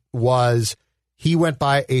Sid was he went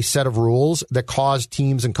by a set of rules that caused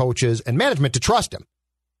teams and coaches and management to trust him.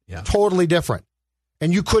 Yeah. Totally different.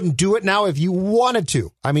 And you couldn't do it now if you wanted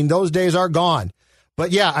to. I mean, those days are gone. But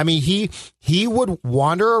yeah, I mean, he would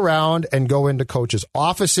wander around and go into coaches'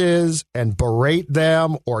 offices and berate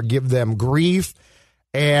them or give them grief.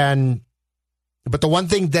 But the one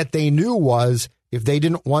thing that they knew was if they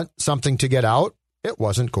didn't want something to get out, it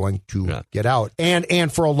wasn't going to get out.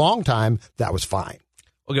 And for a long time, that was fine.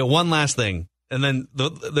 Okay, one last thing. And then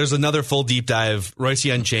there's another full deep dive, Royce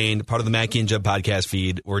Unchained, part of the Mackey and Judd podcast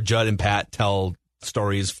feed, where Judd and Pat tell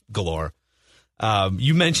stories galore.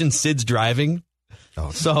 You mentioned Sid's driving.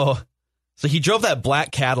 Oh. So he drove that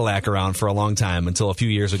black Cadillac around for a long time until a few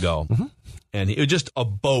years ago. Mm-hmm. And it was just a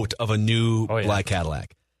boat of a new black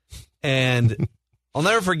Cadillac. And I'll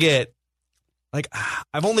never forget, like,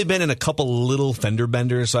 I've only been in a couple little fender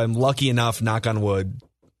benders, so I'm lucky enough, knock on wood,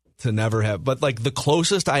 to never have. But, like, the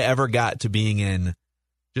closest I ever got to being in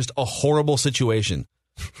just a horrible situation,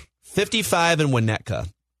 55 in Winnetka,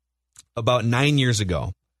 about 9 years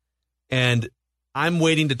ago. And I'm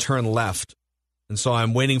waiting to turn left. And so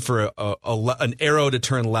I'm waiting for an arrow to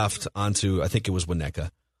turn left onto, I think it was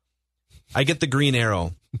Winnetka. I get the green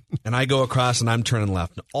arrow, and I go across, and I'm turning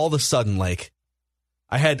left. And all of a sudden, like,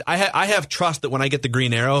 I have trust that when I get the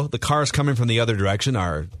green arrow, the cars coming from the other direction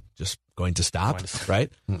are just going to stop,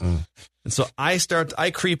 right? Mm-mm. And so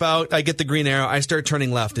I creep out, I get the green arrow, I start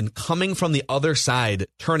turning left, and coming from the other side,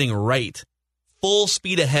 turning right, full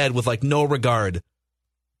speed ahead with, like, no regard,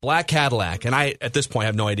 black Cadillac, and I, at this point,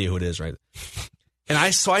 have no idea who it is, right? And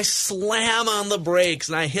I slam on the brakes,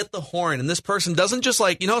 and I hit the horn, and this person doesn't just,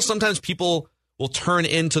 like, sometimes people will turn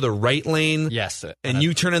into the right lane. Yes. And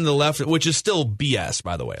you turn into the left, which is still BS,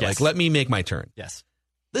 by the way. Yes. Like, let me make my turn. Yes.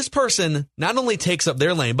 This person not only takes up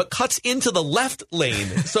their lane, but cuts into the left lane.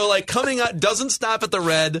 So, like, coming out, doesn't stop at the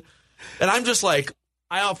red. And I'm just like,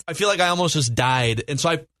 I feel like I almost just died. And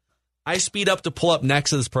so I speed up to pull up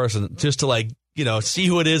next to this person just to, like, see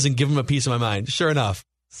who it is and give him a piece of my mind. Sure enough,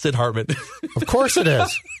 Sid Hartman. Of course it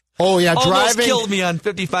is. Oh, yeah, almost driving. killed me on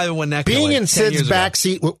 55 and Winnetka. Being in Sid's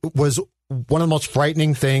backseat was one of the most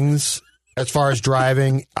frightening things as far as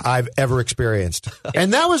driving I've ever experienced.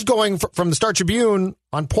 And that was going from the Star Tribune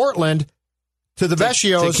on Portland to the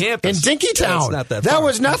Vecchios in Dinkytown. Yeah, that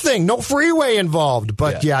was nothing. No freeway involved.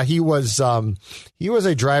 But he was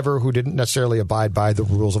a driver who didn't necessarily abide by the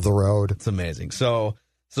rules of the road. It's amazing. So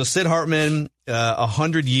Sid Hartman,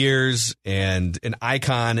 100 years and an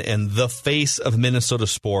icon and the face of Minnesota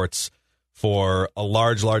sports for a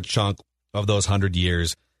large chunk of those 100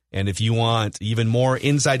 years. And if you want even more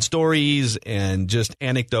inside stories and just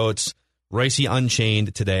anecdotes, Ricey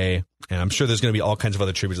Unchained today, and I'm sure there's going to be all kinds of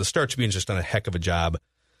other tributes. The Star Tribune's just done a heck of a job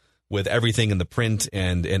with everything in the print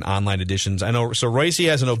and online editions. I know. So Ricey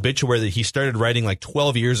has an obituary that he started writing like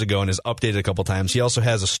 12 years ago and has updated a couple times. He also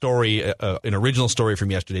has a story, an original story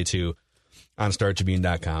from yesterday too, on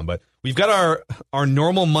StarTribune.com. But we've got our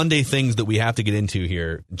normal Monday things that we have to get into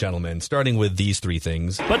here, gentlemen, starting with these three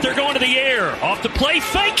things. But they're going to the air. Off the play,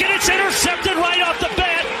 fake, and it's intercepted right off the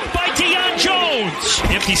bat by Deion Jones.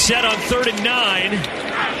 Empty set on 3rd and 9.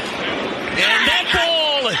 And that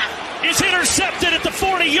ball is intercepted at the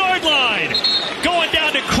 40-yard line. Going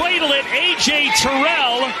down to cradle it, A.J.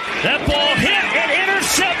 Terrell. That ball hit and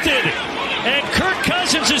intercepted. And Kirk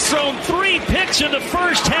Cousins has thrown 3 picks in the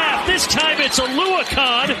first half. This time it's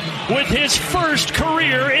Oluokun with his first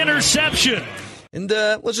career interception. And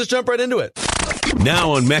let's just jump right into it.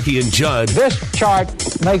 Now on Mackey and Judd. This chart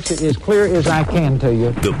makes it as clear as I can to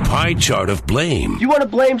you. The pie chart of blame. You want to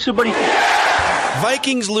blame somebody?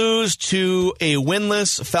 Vikings lose to a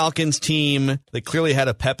winless Falcons team that clearly had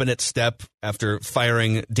a pep in its step after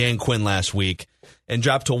firing Dan Quinn last week and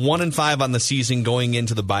dropped to 1-5 on the season going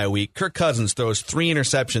into the bye week. Kirk Cousins throws 3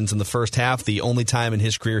 interceptions in the first half, the only time in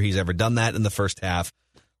his career he's ever done that in the first half.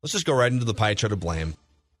 Let's just go right into the pie chart of blame.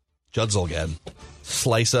 Judd Zulgad,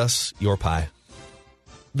 slice us your pie.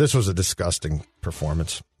 This was a disgusting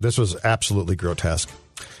performance. This was absolutely grotesque.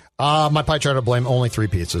 My pie chart of blame, only 3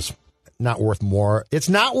 pieces. Not worth more. It's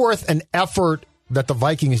not worth an effort that the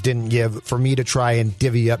Vikings didn't give for me to try and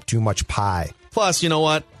divvy up too much pie. Plus, you know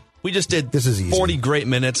what? We just did 40 great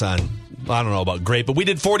minutes on, I don't know about great, but we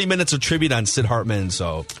did 40 minutes of tribute on Sid Hartman,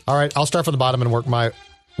 so. All right, I'll start from the bottom and work my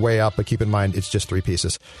way up, but keep in mind it's just 3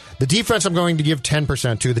 pieces. The defense I'm going to give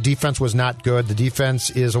 10% to. The defense was not good. The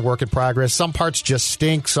defense is a work in progress. Some parts just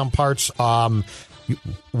stink. Some parts one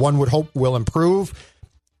would hope will improve.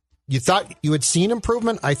 You thought you had seen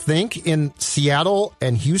improvement, I think, in Seattle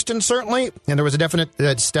and Houston, certainly, and there was a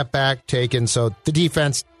definite step back taken. So the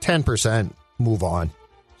defense, 10%, move on.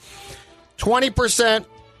 20%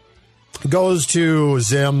 goes to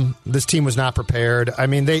Zim. This team was not prepared. I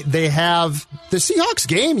mean, they have the Seahawks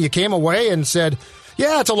game. You came away and said,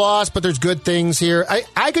 yeah, it's a loss, but there's good things here.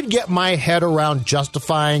 I could get my head around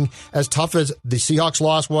justifying, as tough as the Seahawks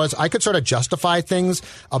loss was, I could sort of justify things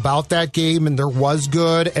about that game, and there was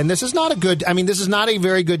good. And this is not this is not a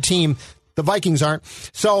very good team. The Vikings aren't.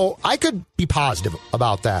 So I could be positive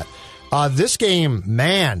about that. This game,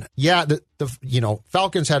 man, yeah, the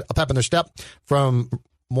Falcons had a pep in their step from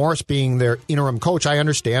Morris being their interim coach. I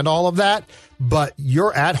understand all of that, but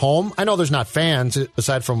you're at home. I know there's not fans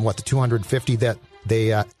aside from the 250 that they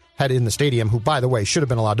had in the stadium, who, by the way, should have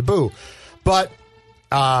been allowed to boo. But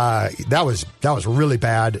that was really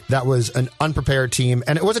bad. That was an unprepared team,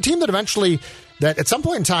 and it was a team that eventually, that at some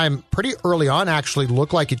point in time, pretty early on, actually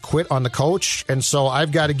looked like it quit on the coach. And so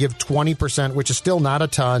I've got to give 20%, which is still not a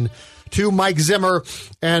ton, to Mike Zimmer,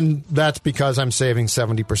 and that's because I'm saving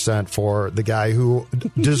 70% for the guy who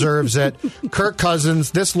deserves it. Kirk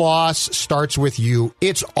Cousins, this loss starts with you.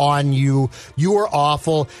 It's on you. You were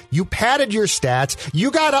awful. You padded your stats.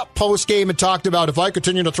 You got up post-game and talked about, if I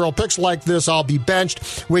continue to throw picks like this, I'll be benched,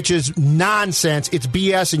 which is nonsense. It's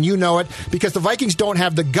BS, and you know it, because the Vikings don't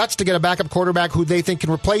have the guts to get a backup quarterback who they think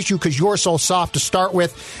can replace you because you're so soft to start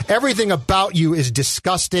with. Everything about you is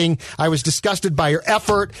disgusting. I was disgusted by your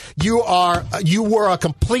effort. You were a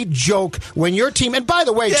complete joke when your team, and by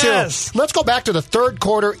the way, yes, too, let's go back to the third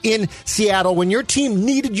quarter in Seattle when your team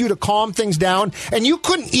needed you to calm things down, and you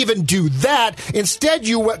couldn't even do that. Instead,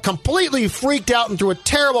 you went completely freaked out and threw a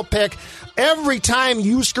terrible pick. Every time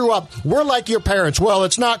you screw up, we're like your parents. Well,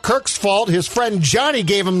 it's not Kirk's fault. His friend Johnny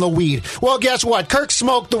gave him the weed. Well, guess what? Kirk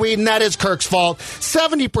smoked the weed, and that is Kirk's fault.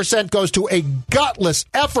 70% goes to a gutless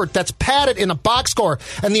effort that's padded in a box score.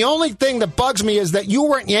 And the only thing that bugs me is that you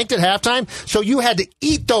weren't yanked at halftime, so you had to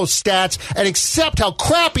eat those stats and accept how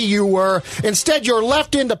crappy you were. Instead, you're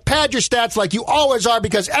left in to pad your stats like you always are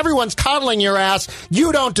because everyone's coddling your ass.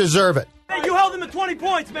 You don't deserve it. Hey, you held them to 20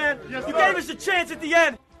 points, man. You gave us a chance at the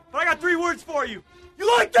end. But I got 3 words for you.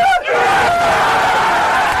 You like that?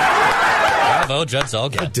 Bravo, Judd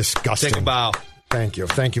Zulgad. Disgusting. Take a bow. Thank you.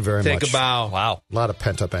 Thank you very much. Take a bow. Wow. A lot of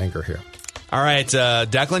pent-up anger here. All right,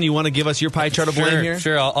 Declan, you want to give us your pie chart of blame here?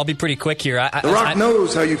 Sure, I'll be pretty quick here. The Rock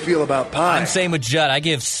knows how you feel about pie. I'm same with Judd. I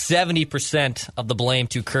give 70% of the blame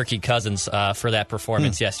to Kirky Cousins for that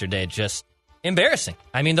performance yesterday. Just embarrassing.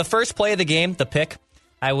 I mean, the first play of the game, the pick,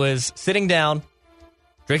 I was sitting down,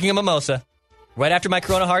 drinking a mimosa, right after my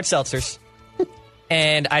Corona hard seltzers.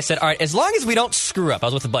 And I said, all right, as long as we don't screw up, I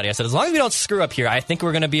was with a buddy. I said, as long as we don't screw up here, I think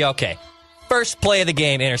we're going to be okay. First play of the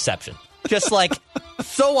game, interception. Just like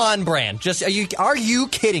so on brand. Just are you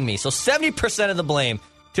kidding me? So 70% of the blame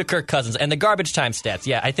to Kirk Cousins and the garbage time stats.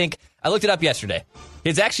 Yeah, I think I looked it up yesterday.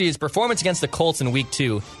 His performance against the Colts in Week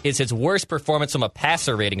 2 is his worst performance from a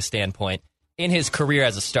passer rating standpoint in his career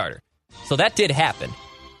as a starter. So that did happen.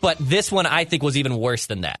 But this one I think was even worse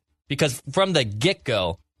than that because from the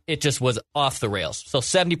get-go, it just was off the rails. So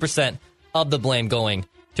 70% of the blame going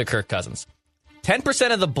to Kirk Cousins.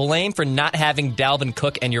 10% of the blame for not having Dalvin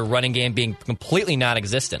Cook and your running game being completely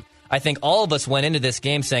non-existent. I think all of us went into this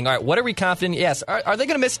game saying, all right, what are we confident? Yes, are they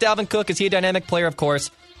going to miss Dalvin Cook? Is he a dynamic player? Of course.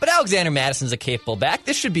 But Alexander Madison's a capable back.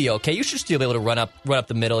 This should be okay. You should still be able to run up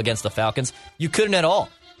the middle against the Falcons. You couldn't at all.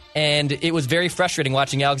 And it was very frustrating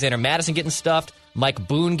watching Alexander Madison getting stuffed, Mike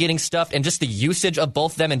Boone getting stuffed, and just the usage of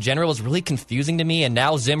both of them in general was really confusing to me. And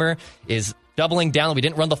now Zimmer is doubling down. We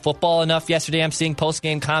didn't run the football enough yesterday. I'm seeing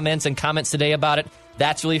post-game comments and comments today about it.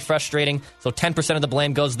 That's really frustrating. So 10% of the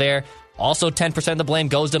blame goes there. Also 10% of the blame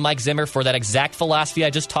goes to Mike Zimmer for that exact philosophy I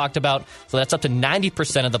just talked about. So that's up to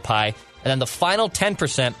 90% of the pie. And then the final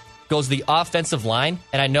 10% goes to the offensive line.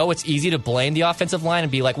 And I know it's easy to blame the offensive line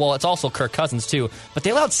and be like, well, it's also Kirk Cousins too. But they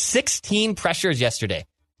allowed 16 pressures yesterday.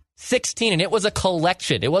 16, and it was a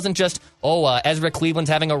collection. It wasn't just, Ezra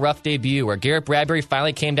Cleveland's having a rough debut, or Garrett Bradbury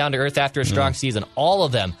finally came down to earth after a strong season. All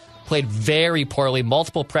of them played very poorly,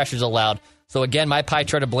 multiple pressures allowed. So again, my pie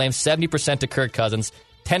chart of blame, 70% to Kirk Cousins,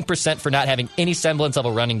 10% for not having any semblance of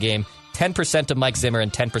a running game, 10% to Mike Zimmer,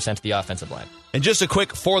 and 10% to the offensive line. And just a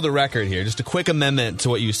quick, for the record here, just a quick amendment to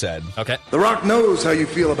what you said. Okay. The Rock knows how you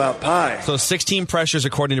feel about pie. So 16 pressures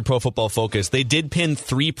according to Pro Football Focus. They did pin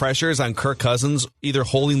 3 pressures on Kirk Cousins, either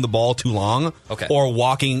holding the ball too long or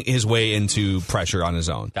walking his way into pressure on his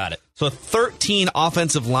own. Got it. So 13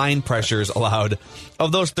 offensive line pressures allowed.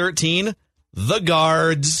 Of those 13, the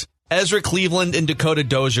guards, Ezra Cleveland and Dakota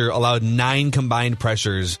Dozier, allowed 9 combined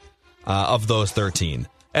pressures of those 13.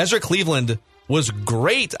 Ezra Cleveland was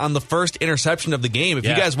great on the first interception of the game. If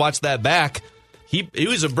you guys watch that back, he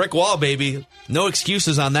was a brick wall, baby. No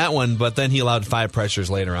excuses on that one, but then he allowed 5 pressures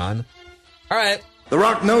later on. All right. The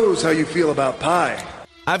Rock knows how you feel about pie.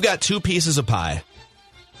 I've got 2 pieces of pie.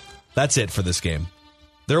 That's it for this game.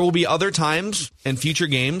 There will be other times in future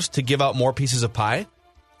games to give out more pieces of pie.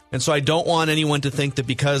 And so I don't want anyone to think that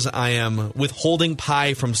because I am withholding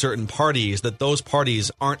pie from certain parties, that those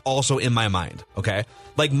parties aren't also in my mind, okay?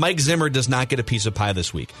 Like Mike Zimmer does not get a piece of pie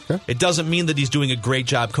this week. Okay. It doesn't mean that he's doing a great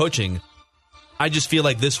job coaching. I just feel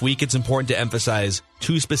like this week it's important to emphasize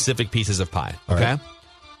 2 specific pieces of pie, okay? Right.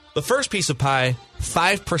 The first piece of pie,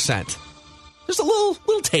 5%. Just a little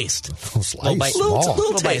taste.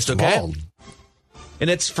 Little taste, okay? And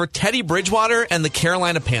it's for Teddy Bridgewater and the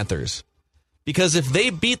Carolina Panthers. Because if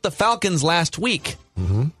they beat the Falcons last week,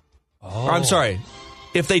 or I'm sorry,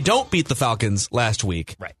 if they don't beat the Falcons last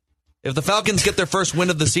week, right? If the Falcons get their first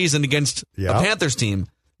win of the season against a Panthers team,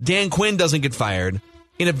 Dan Quinn doesn't get fired.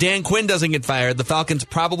 And if Dan Quinn doesn't get fired, the Falcons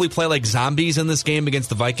probably play like zombies in this game against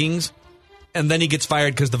the Vikings. And then he gets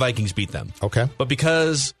fired because the Vikings beat them. Okay. But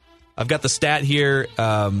because I've got the stat here,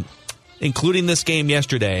 including this game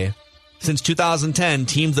yesterday, since 2010,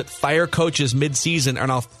 teams that fire coaches mid-season are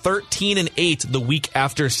now 13-8 the week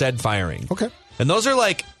after said firing. Okay. And those are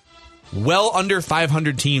like well under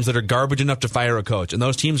 500 teams that are garbage enough to fire a coach. And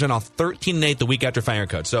those teams are now 13-8 the week after firing a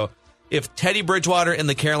coach. So if Teddy Bridgewater and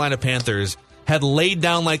the Carolina Panthers had laid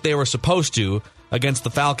down like they were supposed to against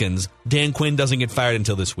the Falcons, Dan Quinn doesn't get fired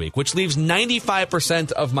until this week, which leaves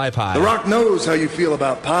 95% of my pie. The Rock knows how you feel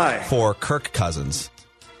about pie. For Kirk Cousins.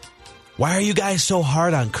 Why are you guys so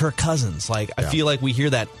hard on Kirk Cousins? I feel like we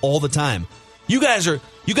hear that all the time. You guys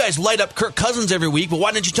light up Kirk Cousins every week, but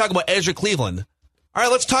why didn't you talk about Ezra Cleveland? All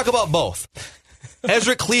right, let's talk about both.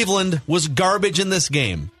 Ezra Cleveland was garbage in this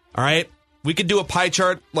game. All right? We could do a pie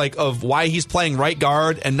chart of why he's playing right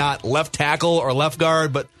guard and not left tackle or left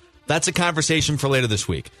guard, but that's a conversation for later this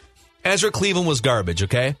week. Ezra Cleveland was garbage,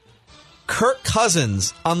 okay? Kirk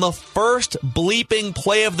Cousins, on the first bleeping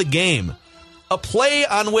play of the game, a play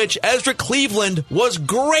on which Ezra Cleveland was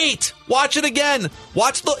great. Watch it again.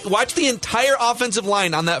 Watch the entire offensive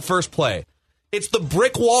line on that first play. It's the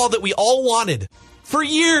brick wall that we all wanted. For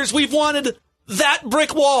years, we've wanted that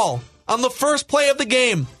brick wall on the first play of the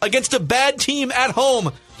game against a bad team at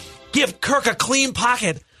home. Give Kirk a clean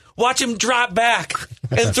pocket. Watch him drop back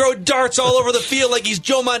and throw darts all over the field like he's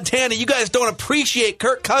Joe Montana. You guys don't appreciate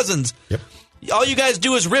Kirk Cousins. Yep. All you guys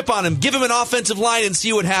do is rip on him, give him an offensive line, and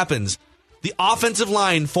see what happens. The offensive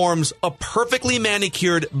line forms a perfectly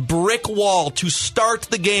manicured brick wall to start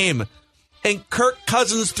the game. And Kirk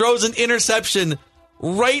Cousins throws an interception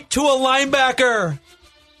right to a linebacker.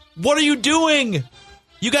 What are you doing?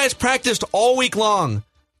 You guys practiced all week long.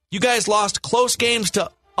 You guys lost close games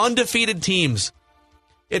to undefeated teams.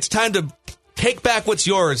 It's time to take back what's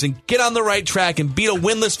yours and get on the right track and beat a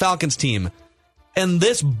winless Falcons team. And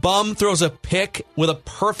this bum throws a pick with a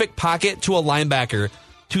perfect pocket to a linebacker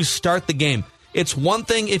to start the game. It's one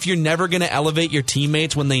thing if you're never going to elevate your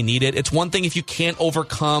teammates when they need it. It's one thing if you can't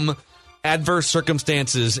overcome adverse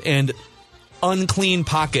circumstances and unclean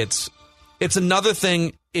pockets. It's another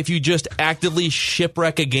thing if you just actively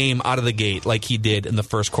shipwreck a game out of the gate like he did in the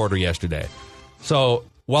first quarter yesterday. So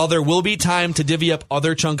while there will be time to divvy up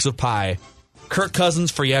other chunks of pie, Kirk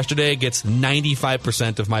Cousins for yesterday gets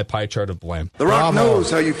 95% of my pie chart of blame. The Rock knows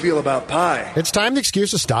how you feel about pie. It's time the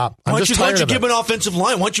excuses stop. Why don't you give an offensive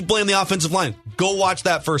line? Why don't you blame the offensive line? Go watch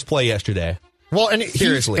that first play yesterday. Well, and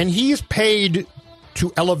seriously, he's paid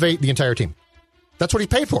to elevate the entire team. That's what he's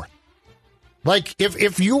paid for. Like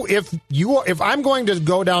if I'm going to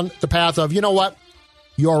go down the path of, you know what,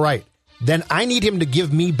 you're right, then I need him to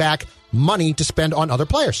give me back money to spend on other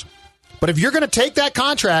players. But if you're going to take that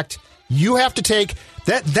contract, you have to take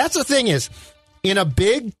that. That's the thing is, in a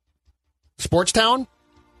big sports town,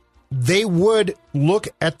 they would look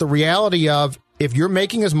at the reality of if you're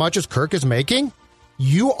making as much as Kirk is making,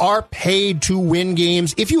 you are paid to win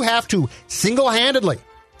games if you have to, single-handedly.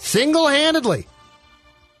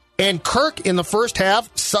 And Kirk in the first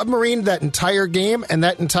half submarined that entire game and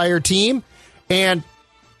that entire team, and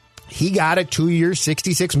he got a 2-year,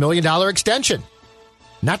 $66 million extension.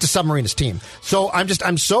 Not to submarine his team. So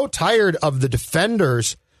I'm so tired of the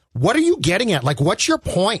defenders. What are you getting at? Like, what's your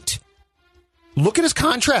point? Look at his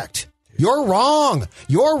contract. You're wrong.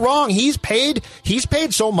 He's paid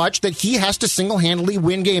so much that he has to single-handedly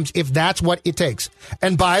win games if that's what it takes.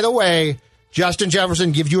 And by the way, Justin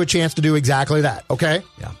Jefferson gives you a chance to do exactly that. Okay?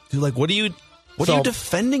 Yeah. Dude, like, what are you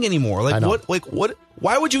defending anymore? Like, what?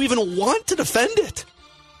 Why would you even want to defend it?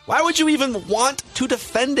 Why would you even want to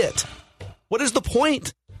defend it? What is the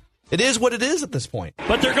point? It is what it is at this point.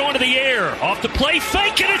 But they're going to the air. Off the play,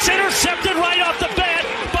 fake, and it's intercepted right off the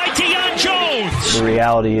bat by Deion Jones. The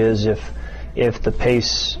reality is if the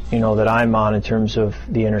pace, that I'm on in terms of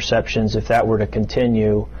the interceptions, if that were to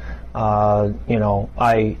continue, I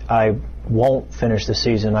won't finish the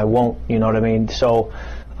season. I won't, you know what I mean? So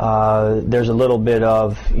there's a little bit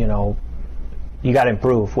of, you got to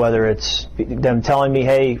improve, whether it's them telling me,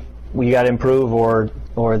 hey, you got to improve, or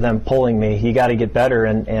them pulling me. You got to get better,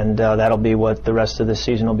 and that'll be what the rest of the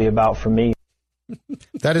season will be about for me.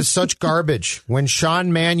 That is such garbage. When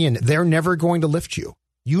Sean Mannion, they're never going to lift you.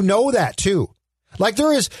 You know that too. Like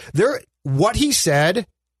what he said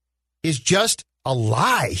is just a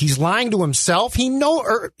lie. He's lying to himself. He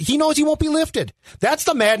knows he won't be lifted. That's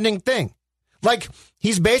the maddening thing. Like,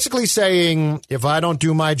 he's basically saying, if I don't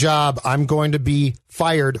do my job, I'm going to be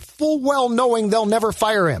fired, full well knowing they'll never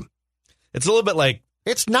fire him. It's a little bit like,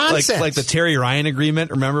 it's nonsense. Like the Terry Ryan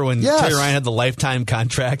agreement. Remember when Terry Ryan had the lifetime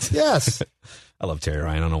contract? Yes. I love Terry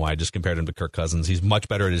Ryan. I don't know why I just compared him to Kirk Cousins. He's much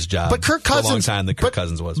better at his job but Kirk Cousins, for a long time than Kirk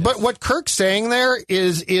Cousins was. But what Kirk's saying there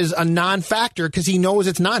is a non-factor because he knows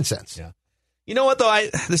it's nonsense. Yeah. You know what, though?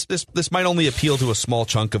 This might only appeal to a small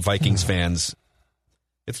chunk of Vikings fans.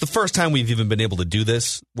 It's the first time we've even been able to do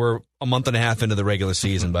this. We're a month and a half into the regular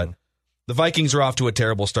season, but the Vikings are off to a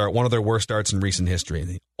terrible start, one of their worst starts in recent history.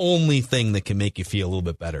 The only thing that can make you feel a little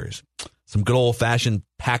bit better is some good old-fashioned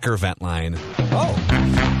Packer vent line. Oh.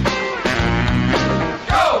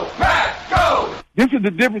 Go, Pack, go! This is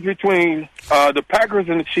the difference between the Packers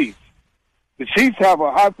and the Chiefs. The Chiefs have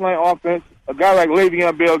a high-flying offense. A guy like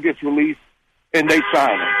Le'Veon Bell gets released, and they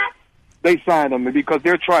sign him. They sign him because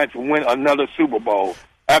they're trying to win another Super Bowl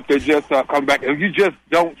after just come back. And you just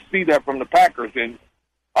don't see that from the Packers. And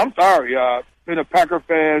I'm sorry, been a Packer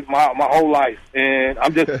fan my whole life, and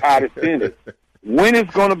I'm just tired of seeing it. When is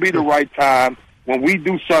going to be the right time when we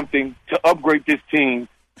do something to upgrade this team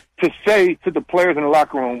to say to the players in the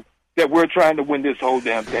locker room that we're trying to win this whole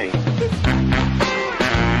damn thing?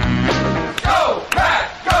 Go,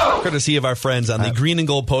 Pack, go! Courtesy of our friends on the Green and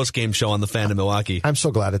Gold postgame show on the Fan of Milwaukee. I'm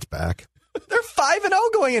so glad it's back. They're 5-0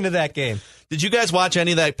 going into that game. Did you guys watch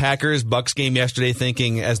any of that Packers-Bucks game yesterday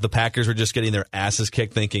thinking, as the Packers were just getting their asses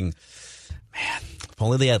kicked, thinking, man, if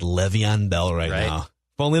only they had Le'Veon Bell right now.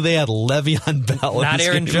 If only they had Le'Veon Bell. Not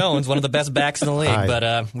Aaron Jones, one of the best backs in the league,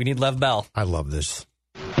 but we need Lev Bell. I love this.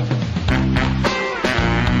 Go,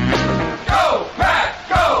 Pat,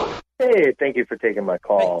 go! Hey, thank you for taking my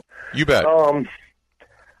call. You bet.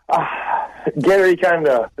 Gary kind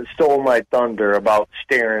of stole my thunder about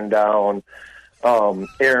staring down Aaron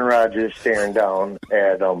Rodgers, staring down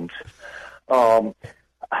Adams. I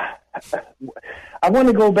want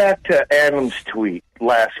to go back to Adams' tweet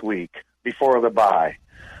last week before the bye.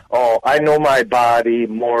 Oh, I know my body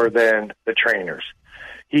more than the trainers.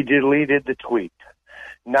 He deleted the tweet.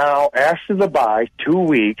 Now, after the bye, 2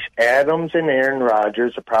 weeks, Adams and Aaron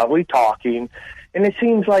Rodgers are probably talking, and it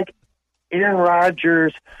seems like Aaron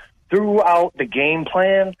Rodgers threw out the game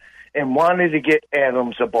plan and wanted to get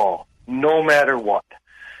Adams the ball, no matter what.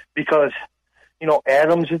 Because,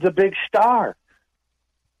 Adams is a big star.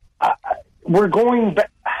 We're going back.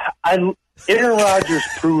 Aaron Rodgers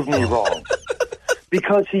proved me wrong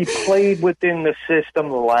because he played within the system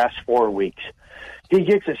the last 4 weeks. He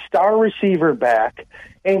gets a star receiver back,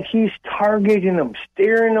 and he's targeting him,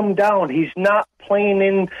 staring him down. He's not playing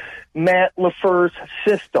in Matt LaFleur's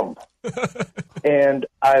system. And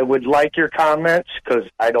I would like your comments because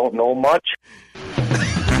I don't know much. Go,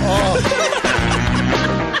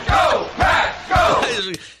 Pat, go!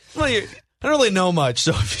 Well, I don't really know much,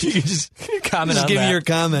 so if you could just comment just on give that. me your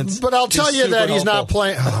comments. But I'll tell you that he's not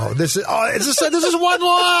playing. This is one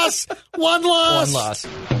loss. One loss. One loss.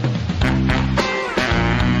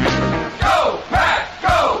 Go, Pat,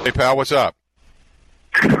 go! Hey, pal, what's up?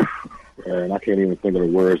 And I can't even think of the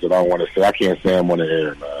words that I want to say. I can't say them on the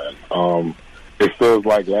air, man. It feels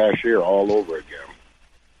like last year all over again.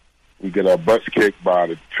 We get our butts kicked by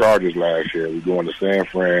the Chargers last year. We go into San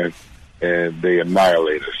Fran, and they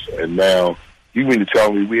annihilate us. And now you mean to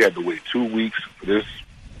tell me we had to wait 2 weeks for this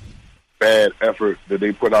bad effort that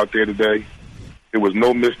they put out there today? There was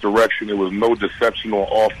no misdirection. There was no deception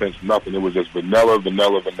on offense, nothing. It was just vanilla. Go,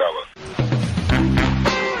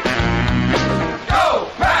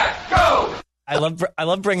 Pat, go! I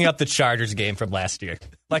love bringing up the Chargers game from last year,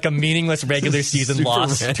 like a meaningless regular season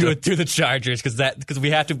loss to the Chargers, because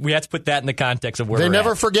we have to put that in the context of where they we're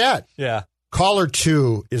never at. forget. Yeah, Caller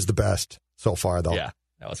 2 is the best so far, though. Yeah,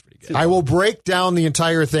 that was pretty good. I will break down the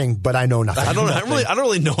entire thing, but I know nothing. I don't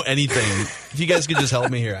really know anything. If you guys could just help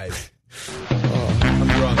me here, I'm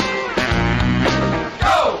drunk.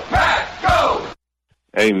 Go, Pat, go!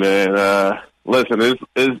 Hey, man, listen, it's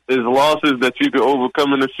losses that you can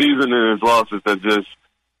overcome in the season, and it's losses that just,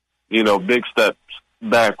 big steps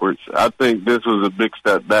backwards. I think this was a big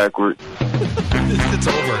step backwards. It's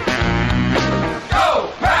over.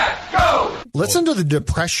 Go, Pat, go! Listen to the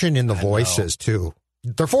depression in the voices, too.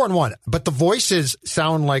 They're 4-1, but the voices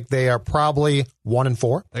sound like they are probably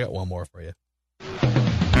 1-4. I got one more for you.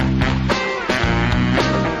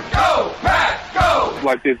 Go, Pat, go!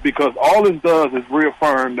 Like this, because all this does is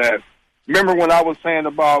reaffirm that. Remember when I was saying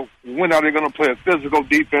about when are they going to play a physical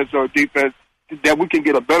defense or a defense that we can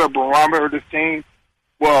get a better barometer of this team?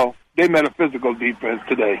 Well, they met a physical defense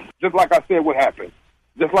today. Just like I said, what happened?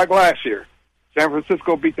 Just like last year. San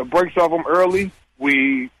Francisco beat the brakes off them early.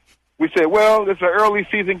 We said, well, it's an early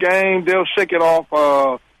season game. They'll shake it off.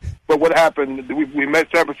 But what happened, we met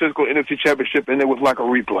San Francisco NFC Championship, and it was like a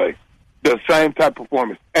replay. The same type of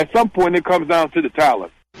performance. At some point, it comes down to the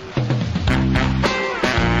talent.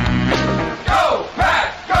 Go,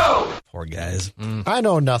 Pat, go! Poor guys. I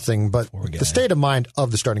know nothing, but the state of mind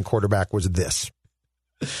of the starting quarterback was this.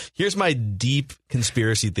 Here's my deep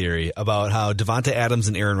conspiracy theory about how Devonta Adams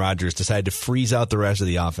and Aaron Rodgers decided to freeze out the rest of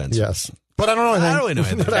the offense. Yes. But I don't know anything. I don't really know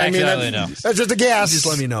anything. But I mean, that's just a guess. Just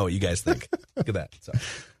let me know what you guys think. Look at that.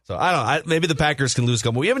 So I don't know. Maybe the Packers can lose a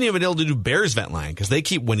couple. We haven't even been able to do Bears vent line because they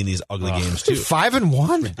keep winning these ugly games too.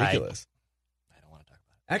 5-1? Ridiculous. I don't want to talk about it.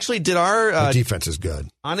 Actually, did our the defense is good.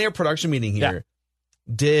 On-air production meeting here,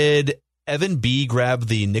 did Evan B grab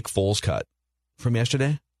the Nick Foles cut from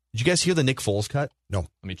yesterday? Did you guys hear the Nick Foles cut? No.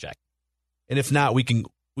 Let me check. And if not, we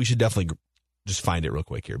should definitely just find it real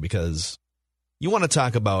quick here because you want to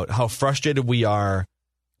talk about how frustrated we are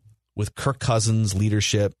with Kirk Cousins'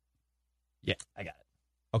 leadership. Yeah, I got it.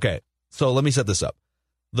 Okay, so let me set this up.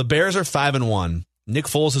 The Bears are 5-1. Nick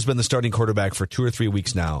Foles has been the starting quarterback for 2 or 3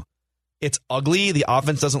 weeks now. It's ugly. The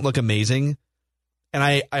offense doesn't look amazing. And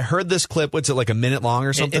I heard this clip. What's it, like a minute long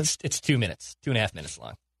or something? It's 2 minutes, 2.5 minutes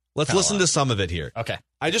long. Let's listen to some of it here. Okay.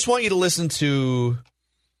 I just want you to listen to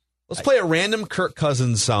Let's play a random Kirk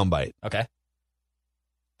Cousins soundbite. Okay.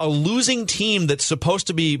 A losing team that's supposed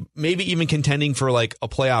to be maybe even contending for like a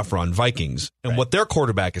playoff run, Vikings, and what their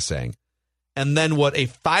quarterback is saying, and then what a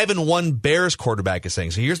 5-1 Bears quarterback is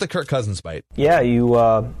saying. So here's the Kirk Cousins bite. Yeah, you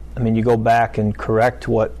go back and correct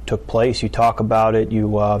what took place. You talk about it.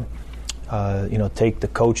 You take the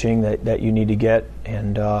coaching that you need to get,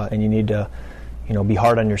 and you need to, be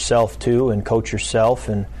hard on yourself too, and coach yourself,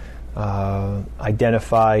 and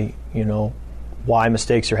identify, why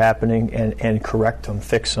mistakes are happening, and correct them,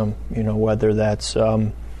 fix them. Whether that's,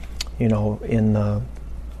 in the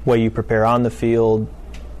way you prepare on the field,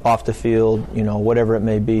 off the field, whatever it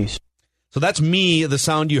may be. So that's me, the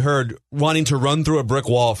sound you heard, wanting to run through a brick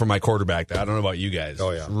wall for my quarterback. I don't know about you guys. Oh,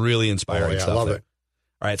 yeah. It's really inspiring stuff. I love there. it.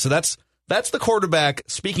 All right, so that's the quarterback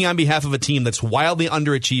speaking on behalf of a team that's wildly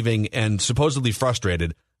underachieving and supposedly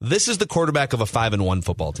frustrated. This is the quarterback of a 5-1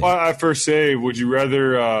 football team. Well, I first say, would you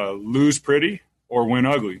rather lose pretty or win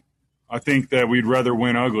ugly? I think that we'd rather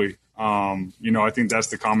win ugly. I think that's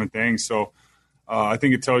the common thing. So I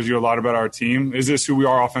think it tells you a lot about our team. Is this who we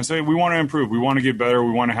are offensively? We want to improve. We want to get better.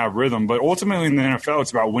 We want to have rhythm. But ultimately in the NFL,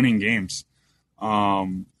 it's about winning games.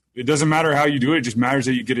 It doesn't matter how you do it. It just matters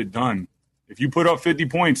that you get it done. If you put up 50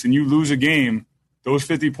 points and you lose a game, those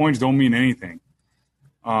 50 points don't mean anything.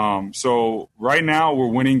 So right now we're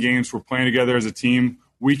winning games. We're playing together as a team.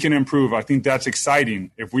 We can improve. I think that's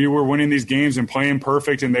exciting. If we were winning these games and playing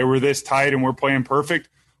perfect and they were this tight and we're playing perfect,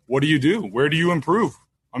 what do you do? Where do you improve?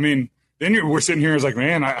 I mean, then we're sitting here as like,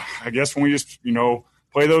 man, I guess when we just,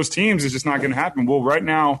 play those teams, it's just not going to happen. Well, right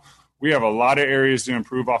now we have a lot of areas to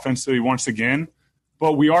improve offensively once again,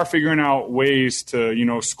 but we are figuring out ways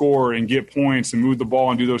to, score and get points and move the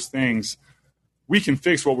ball and do those things. We can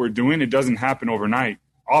fix what we're doing. It doesn't happen overnight.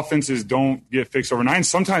 Offenses don't get fixed overnight. And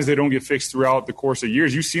sometimes they don't get fixed throughout the course of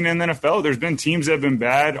years. You've seen in the NFL, there's been teams that have been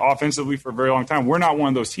bad offensively for a very long time. We're not one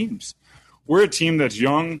of those teams. We're a team that's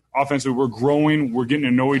young offensively. We're growing. We're getting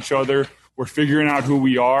to know each other. We're figuring out who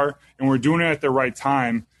we are, and we're doing it at the right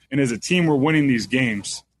time. And as a team, we're winning these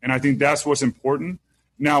games. And I think that's what's important.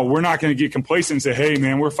 Now, we're not going to get complacent and say, hey,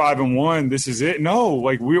 man, we're 5-1. This is it. No,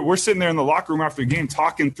 we're sitting there in the locker room after the game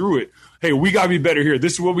talking through it. Hey, we got to be better here.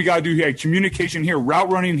 This is what we got to do here. Communication here,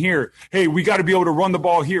 route running here. Hey, we got to be able to run the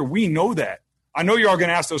ball here. We know that. I know you're all going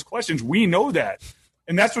to ask those questions. We know that.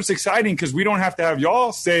 And that's what's exciting because we don't have to have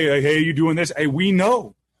y'all say, hey, you doing this? Hey, we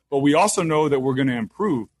know. But we also know that we're going to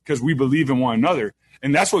improve because we believe in one another.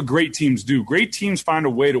 And that's what great teams do. Great teams find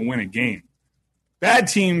a way to win a game. Bad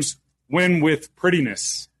teams win with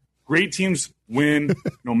prettiness. Great teams win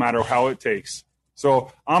no matter how it takes.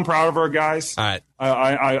 So I'm proud of our guys. All right.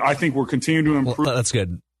 I think we're continuing to improve. Well, that's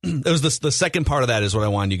good. It was the second part of that is what I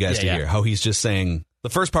wanted you guys to hear. How he's just saying the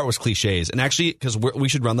first part was cliches. And actually, because we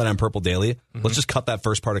should run that on Purple Daily, let's just cut that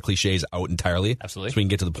first part of cliches out entirely. Absolutely. So we can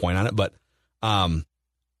get to the point on it. But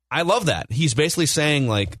I love that. He's basically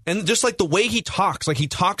saying and just like the way he talks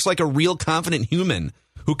like a real confident human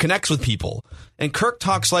who connects with people. And Kirk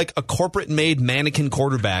talks like a corporate-made mannequin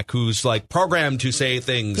quarterback who's programmed to say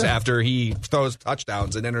things after he throws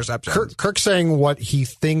touchdowns and interceptions. Kirk's saying what he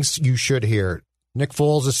thinks you should hear. Nick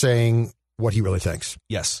Foles is saying what he really thinks.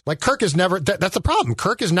 Yes. Kirk is never... that's the problem.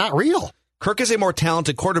 Kirk is not real. Kirk is a more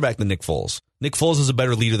talented quarterback than Nick Foles. Nick Foles is a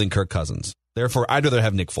better leader than Kirk Cousins. Therefore, I'd rather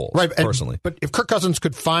have Nick Foles, personally. But if Kirk Cousins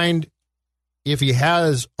could find if he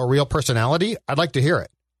has a real personality, I'd like to hear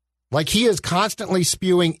it. He is constantly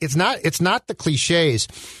spewing. It's not the cliches.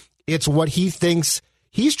 It's what he thinks.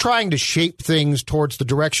 He's trying to shape things towards the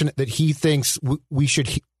direction that he thinks we should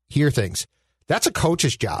hear things. That's a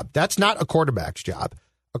coach's job. That's not a quarterback's job.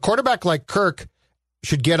 A quarterback like Kirk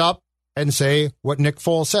should get up and say what Nick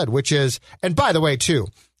Foles said, which is, and by the way, too,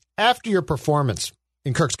 after your performance,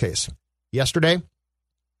 in Kirk's case, yesterday,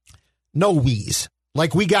 no we's.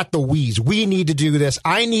 We got the we's. We need to do this.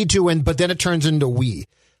 I need to, but then it turns into we,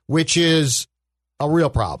 which is a real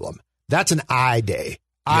problem. That's an I day.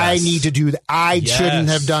 Yes. I need to do that. I shouldn't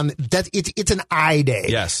have done that. It's an I day.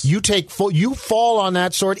 Yes. You fall on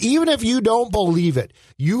that sword, even if you don't believe it.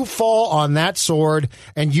 You fall on that sword,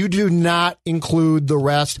 and you do not include the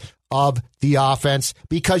rest of the offense,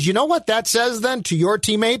 because you know what that says then to your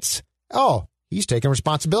teammates? Oh, he's taking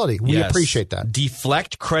responsibility. We appreciate that.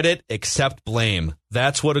 Deflect credit, accept blame.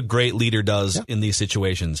 That's what a great leader does in these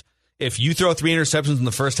situations. If you throw 3 interceptions in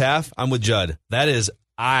the first half, I'm with Judd. That is,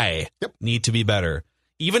 I need to be better.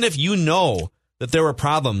 Even if you know that there were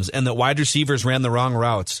problems and that wide receivers ran the wrong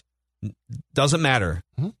routes, doesn't matter.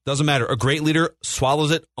 Doesn't matter. A great leader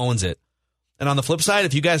swallows it, owns it. And on the flip side,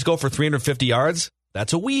 if you guys go for 350 yards,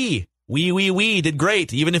 that's a we. We did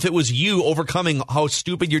great. Even if it was you overcoming how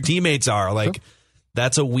stupid your teammates are.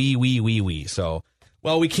 That's a wee. So,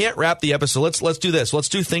 well, we can't wrap the episode. Let's do this. Let's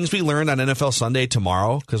do things we learned on NFL Sunday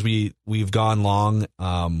tomorrow, because we've gone long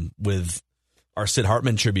with our Sid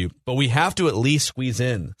Hartman tribute. But we have to at least squeeze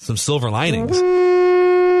in some silver linings,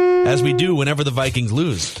 as we do whenever the Vikings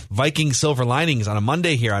lose. Viking silver linings on a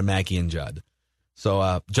Monday here on Mackey and Judd.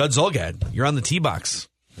 So, Judd Zulgad, you're on the tee box.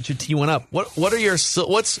 Why don't you tee one up? What are your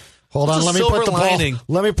Hold on, let me put the lining? Ball.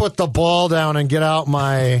 Let me put the ball down and get out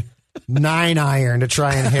my 9-iron to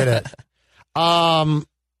try and hit it. All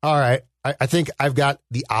right, I think I've got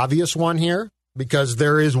the obvious one here, because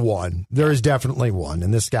there is one. There is definitely one,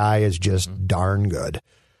 and this guy is just darn good.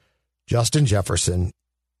 Justin Jefferson,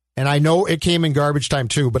 and I know it came in garbage time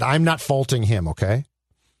too, but I'm not faulting him. Okay,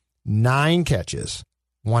 9 catches,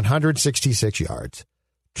 166 yards,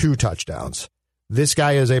 2 touchdowns. This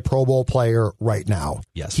guy is a Pro Bowl player right now.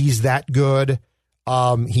 Yes. He's that good.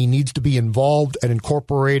 He needs to be involved and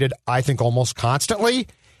incorporated, I think, almost constantly.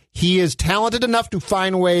 He is talented enough to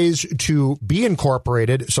find ways to be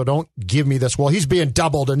incorporated, so don't give me this, well, he's being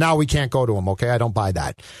doubled and now we can't go to him, okay? I don't buy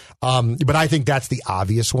that. But I think that's the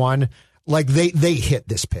obvious one. Like, they hit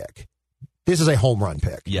this pick. This is a home run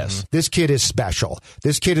pick. Yes. This kid is special.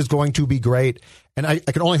 This kid is going to be great. And I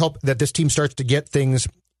can only hope that this team starts to get things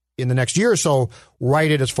in the next year or so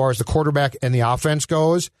righted as far as the quarterback and the offense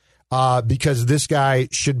goes, because this guy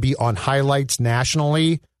should be on highlights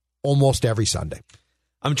nationally almost every Sunday.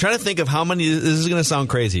 I'm trying to think of how many, this is going to sound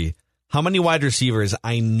crazy, how many wide receivers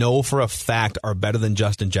I know for a fact are better than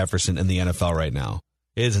Justin Jefferson in the NFL right now.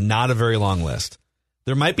 It is not a very long list.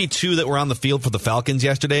 There might be 2 that were on the field for the Falcons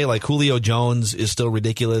yesterday, like Julio Jones is still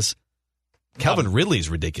ridiculous. Calvin Ridley's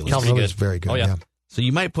ridiculous. Calvin Ridley's very good. Oh, yeah. So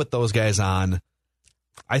you might put those guys on.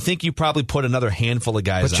 I think you probably put another handful of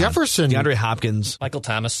guys but Jefferson, on. DeAndre Hopkins. Michael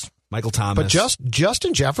Thomas. But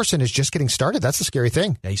Justin Jefferson is just getting started. That's the scary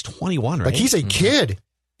thing. Yeah, he's 21, right? Like, he's a kid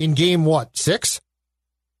in game, 6?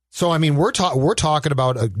 So, I mean, we're talking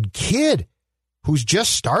about a kid who's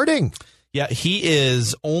just starting. Yeah, he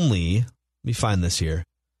is only, let me find this here,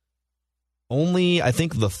 only, I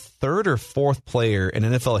think, the 3rd or 4th player in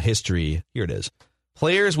NFL history, here it is,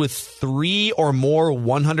 players with 3 or more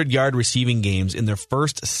 100-yard receiving games in their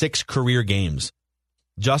first 6 career games.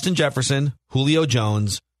 Justin Jefferson, Julio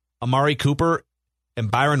Jones, Amari Cooper, and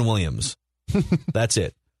Byron Williams. That's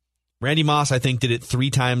it. Randy Moss, I think, did it 3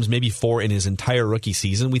 times, maybe 4 in his entire rookie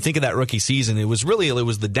season. We think of that rookie season, it was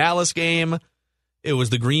the Dallas game, it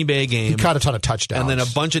was the Green Bay game. He caught a ton of touchdowns. And then a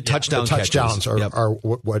bunch of touchdowns. Touchdowns are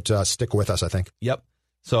what stick with us, I think. Yep.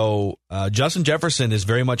 So Justin Jefferson is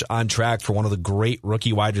very much on track for one of the great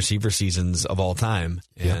rookie wide receiver seasons of all time.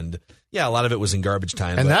 And, a lot of it was in garbage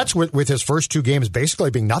time. And that's with his first 2 games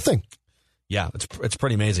basically being nothing. Yeah, it's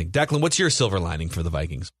pretty amazing. Declan, what's your silver lining for the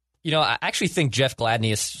Vikings? You know, I actually think Jeff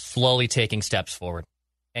Gladney is slowly taking steps forward.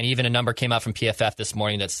 And even a number came out from PFF this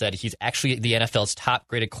morning that said he's actually the NFL's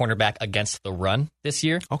top-graded cornerback against the run this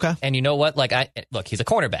year. Okay. And you know what? Look, he's a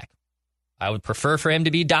cornerback. I would prefer for him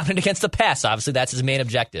to be dominant against the pass. Obviously, that's his main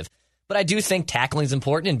objective. But I do think tackling is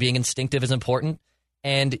important and being instinctive is important.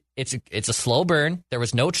 And it's a slow burn. There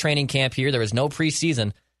was no training camp here. There was no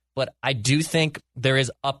preseason. But I do think there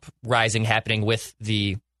is uprising happening with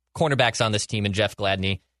the cornerbacks on this team and Jeff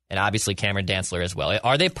Gladney and obviously Cameron Dantzler as well.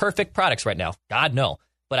 Are they perfect products right now? God, no.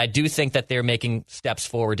 But I do think that they're making steps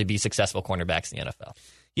forward to be successful cornerbacks in the NFL.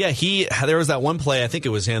 Yeah, there was that one play, I think it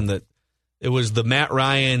was him, that it was the Matt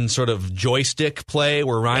Ryan sort of joystick play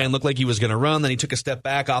where Ryan looked like he was going to run, then he took a step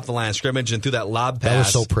back off the line of scrimmage and threw that lob pass. That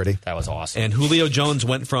was so pretty. That was awesome. And Julio Jones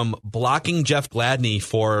went from blocking Jeff Gladney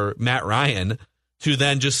for Matt Ryan to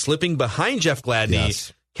then just slipping behind Jeff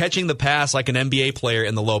Gladney, catching the pass like an NBA player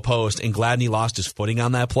in the low post, and Gladney lost his footing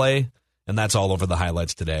on that play, and that's all over the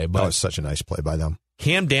highlights today. But that was such a nice play by them.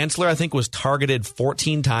 Cam Dantzler, I think, was targeted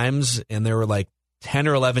 14 times, and there were like 10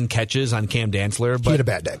 or 11 catches on Cam Dantzler. But he had a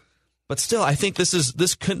bad day. But still, I think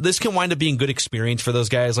this can wind up being good experience for those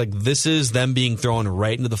guys. Like, this is them being thrown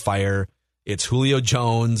right into the fire. It's Julio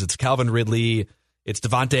Jones, it's Calvin Ridley, it's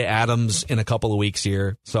Devontae Adams in a couple of weeks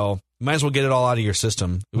here. So you might as well get it all out of your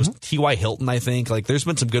system. It was T.Y. Hilton, I think. Like, there's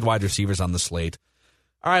been some good wide receivers on the slate.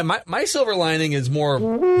 All right, my silver lining is more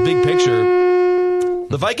big picture.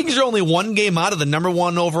 The Vikings are only 1 game out of the number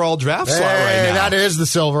 1 overall draft slot right now. That is the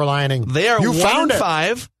silver lining. They are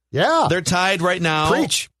 1-5. Yeah. They're tied right now.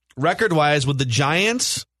 Preach. Record-wise with the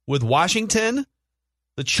Giants, with Washington.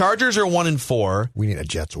 The Chargers are 1-4. We need a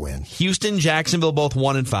Jets win. Houston, Jacksonville, both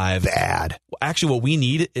 1-5. Bad. Actually, what we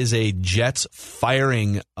need is a Jets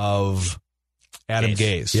firing of Adam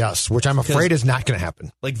Gase. Yes, which I'm afraid is not going to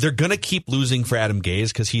happen. Like, they're going to keep losing for Adam Gase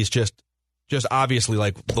because he's just just obviously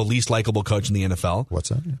like the least likable coach in the NFL. What's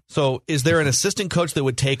that? So is there an assistant coach that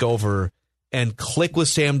would take over and click with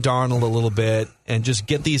Sam Darnold a little bit and just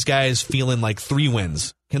get these guys feeling like 3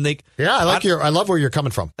 wins? Can they? Yeah, I love where you're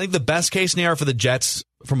coming from. I think the best case scenario for the Jets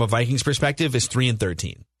from a Vikings perspective is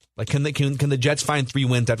 3-13. Like, can the Jets find 3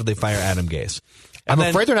 wins after they fire Adam Gase? I'm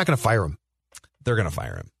afraid they're not going to fire him. They're going to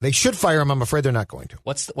fire him. They should fire him. I'm afraid they're not going to.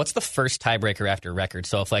 What's the first tiebreaker after record?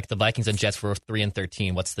 So if like the Vikings and Jets were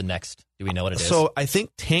 3-13, what's the next? Do we know what it is? So I think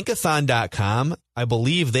Tankathon.com, I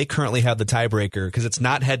believe they currently have the tiebreaker because it's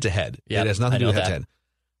not head-to-head. Yep, it has nothing to do with that. head-to-head.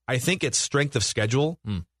 I think it's strength of schedule.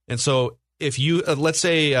 And so if you, let's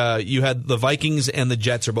say you had the Vikings and the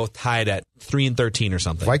Jets are both tied at 3-13 or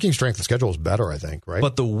something. Viking strength of schedule is better, I think, right?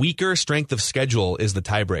 But the weaker strength of schedule is the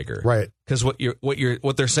tiebreaker. Right. Because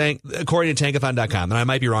what they're saying, according to Tankathon.com, and I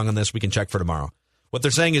might be wrong on this, we can check for tomorrow. What they're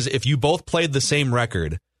saying is if you both played the same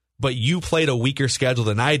record, but you played a weaker schedule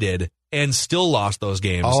than I did and still lost those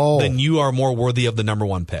games, then you are more worthy of the number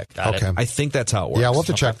 1 pick. Okay. I think that's how it works. Yeah, we'll have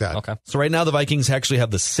to check that. Okay. So right now the Vikings actually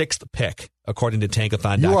have the 6th pick, according to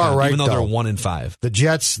Tankathon.com, You are right, even though they're though. 1-5.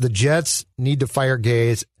 The Jets need to fire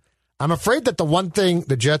Gase. I'm afraid that the one thing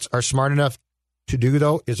the Jets are smart enough to do,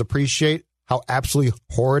 though, is appreciate how absolutely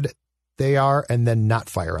horrid they are and then not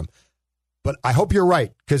fire him. But I hope you're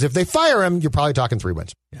right, because if they fire him, you're probably talking 3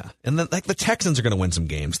 wins. Yeah, and then like the Texans are going to win some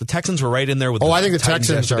games. The Texans were right in there with. I think the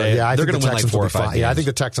Texans are. Yeah, I they're think going to win like 4 or 5 games. Yeah, I think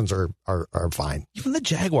the Texans are fine. Even the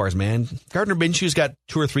Jaguars, man. Gardner Minshew's got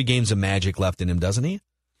 2 or 3 games of magic left in him, doesn't he?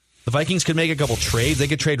 The Vikings could make a couple trades. They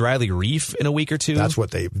could trade Riley Reif in a week or 2. That's what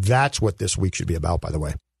this week should be about, by the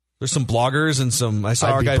way. There's some bloggers and some. I saw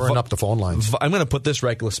I'd our be guy burning up the phone lines. I'm going to put this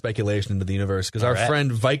reckless speculation into the universe because our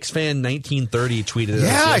friend Vikes fan 1930 tweeted it.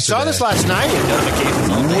 Yeah, I saw this last night.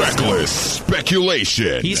 Reckless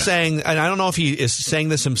speculation. He's saying, and I don't know if he is saying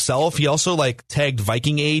this himself. He also like tagged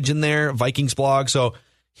Viking Age in there, Vikings blog. So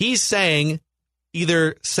he's saying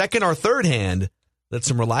either second or third hand that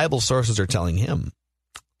some reliable sources are telling him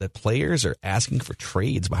that players are asking for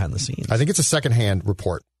trades behind the scenes. I think it's a secondhand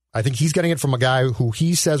report. I think he's getting it from a guy who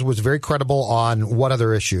he says was very credible on what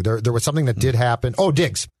other issue. There was something that did happen. Oh,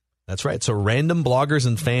 Diggs. That's right. So random bloggers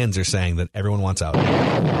and fans are saying that everyone wants out.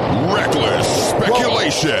 Reckless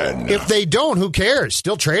speculation. Well, if they don't, who cares?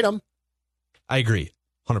 Still trade them. I agree.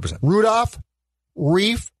 100%. Rudolph,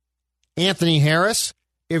 Reif, Anthony Harris.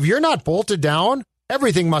 If you're not bolted down,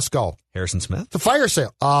 everything must go. Harrison Smith. The fire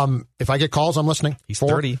sale. If I get calls, I'm listening. He's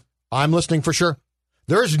 30. I'm listening for sure.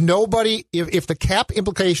 There's nobody, if the cap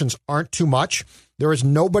implications aren't too much, there is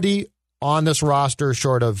nobody on this roster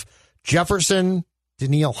short of Jefferson,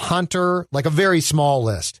 Danielle Hunter, like a very small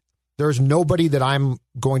list. There's nobody that I'm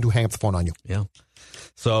going to hang up the phone on you. Yeah.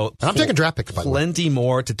 So and I'm taking draft picks, by the way. Plenty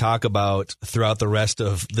more to talk about throughout the rest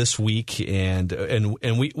of this week. And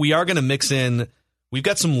we are going to mix in, we've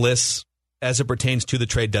got some lists as it pertains to the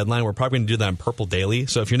trade deadline. We're probably going to do that on Purple Daily.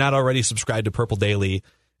 So if you're not already subscribed to Purple Daily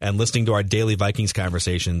and listening to our daily Vikings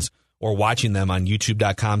conversations or watching them on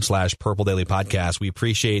youtube.com/Purple Daily Podcast, we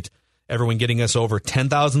appreciate everyone getting us over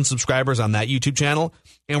 10,000 subscribers on that YouTube channel.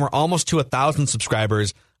 And we're almost to 1,000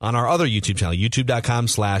 subscribers on our other YouTube channel,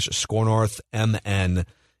 youtube.com/ScoreNorthMN.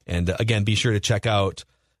 And again, be sure to check out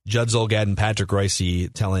Judd Zolgad and Patrick Royce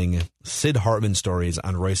telling Sid Hartman stories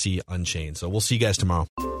on Royce Unchained. So we'll see you guys tomorrow.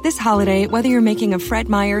 This holiday, whether you're making a Fred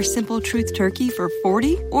Meyer Simple Truth Turkey for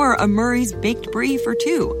 40 or a Murray's Baked Brie for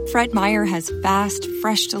 2, Fred Meyer has fast,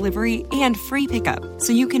 fresh delivery and free pickup,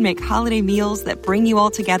 so you can make holiday meals that bring you all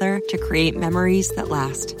together to create memories that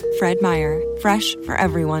last. Fred Meyer, fresh for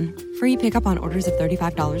everyone. Free pickup on orders of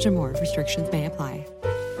 $35 or more. Restrictions may apply.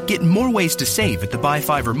 Get more ways to save at the Buy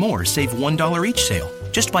 5 or More Save $1 each sale.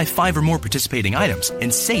 Just buy 5 or more participating items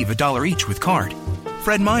and save $1 each with card.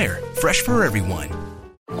 Fred Meyer, fresh for everyone.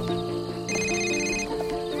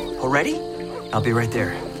 Already? I'll be right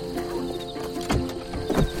there.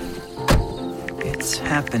 It's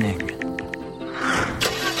happening.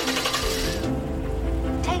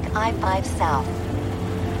 Take I-5 South.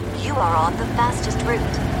 You are on the fastest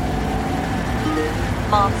route.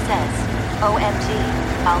 Mom says, OMG,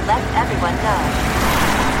 I'll let everyone know.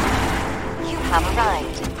 You have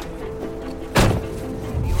arrived.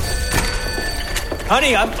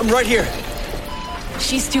 Honey, I'm right here.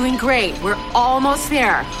 She's doing great. We're almost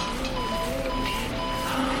there.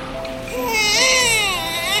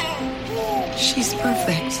 She's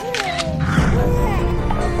perfect.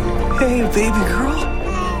 Hey, baby girl.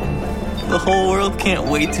 The whole world can't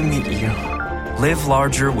wait to meet you. Live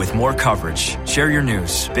larger with more coverage. Share your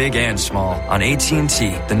news, big and small, on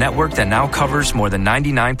AT&T, the network that now covers more than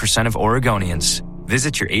 99% of Oregonians.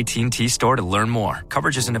 Visit your AT&T store to learn more.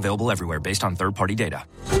 Coverage isn't available everywhere based on third-party data.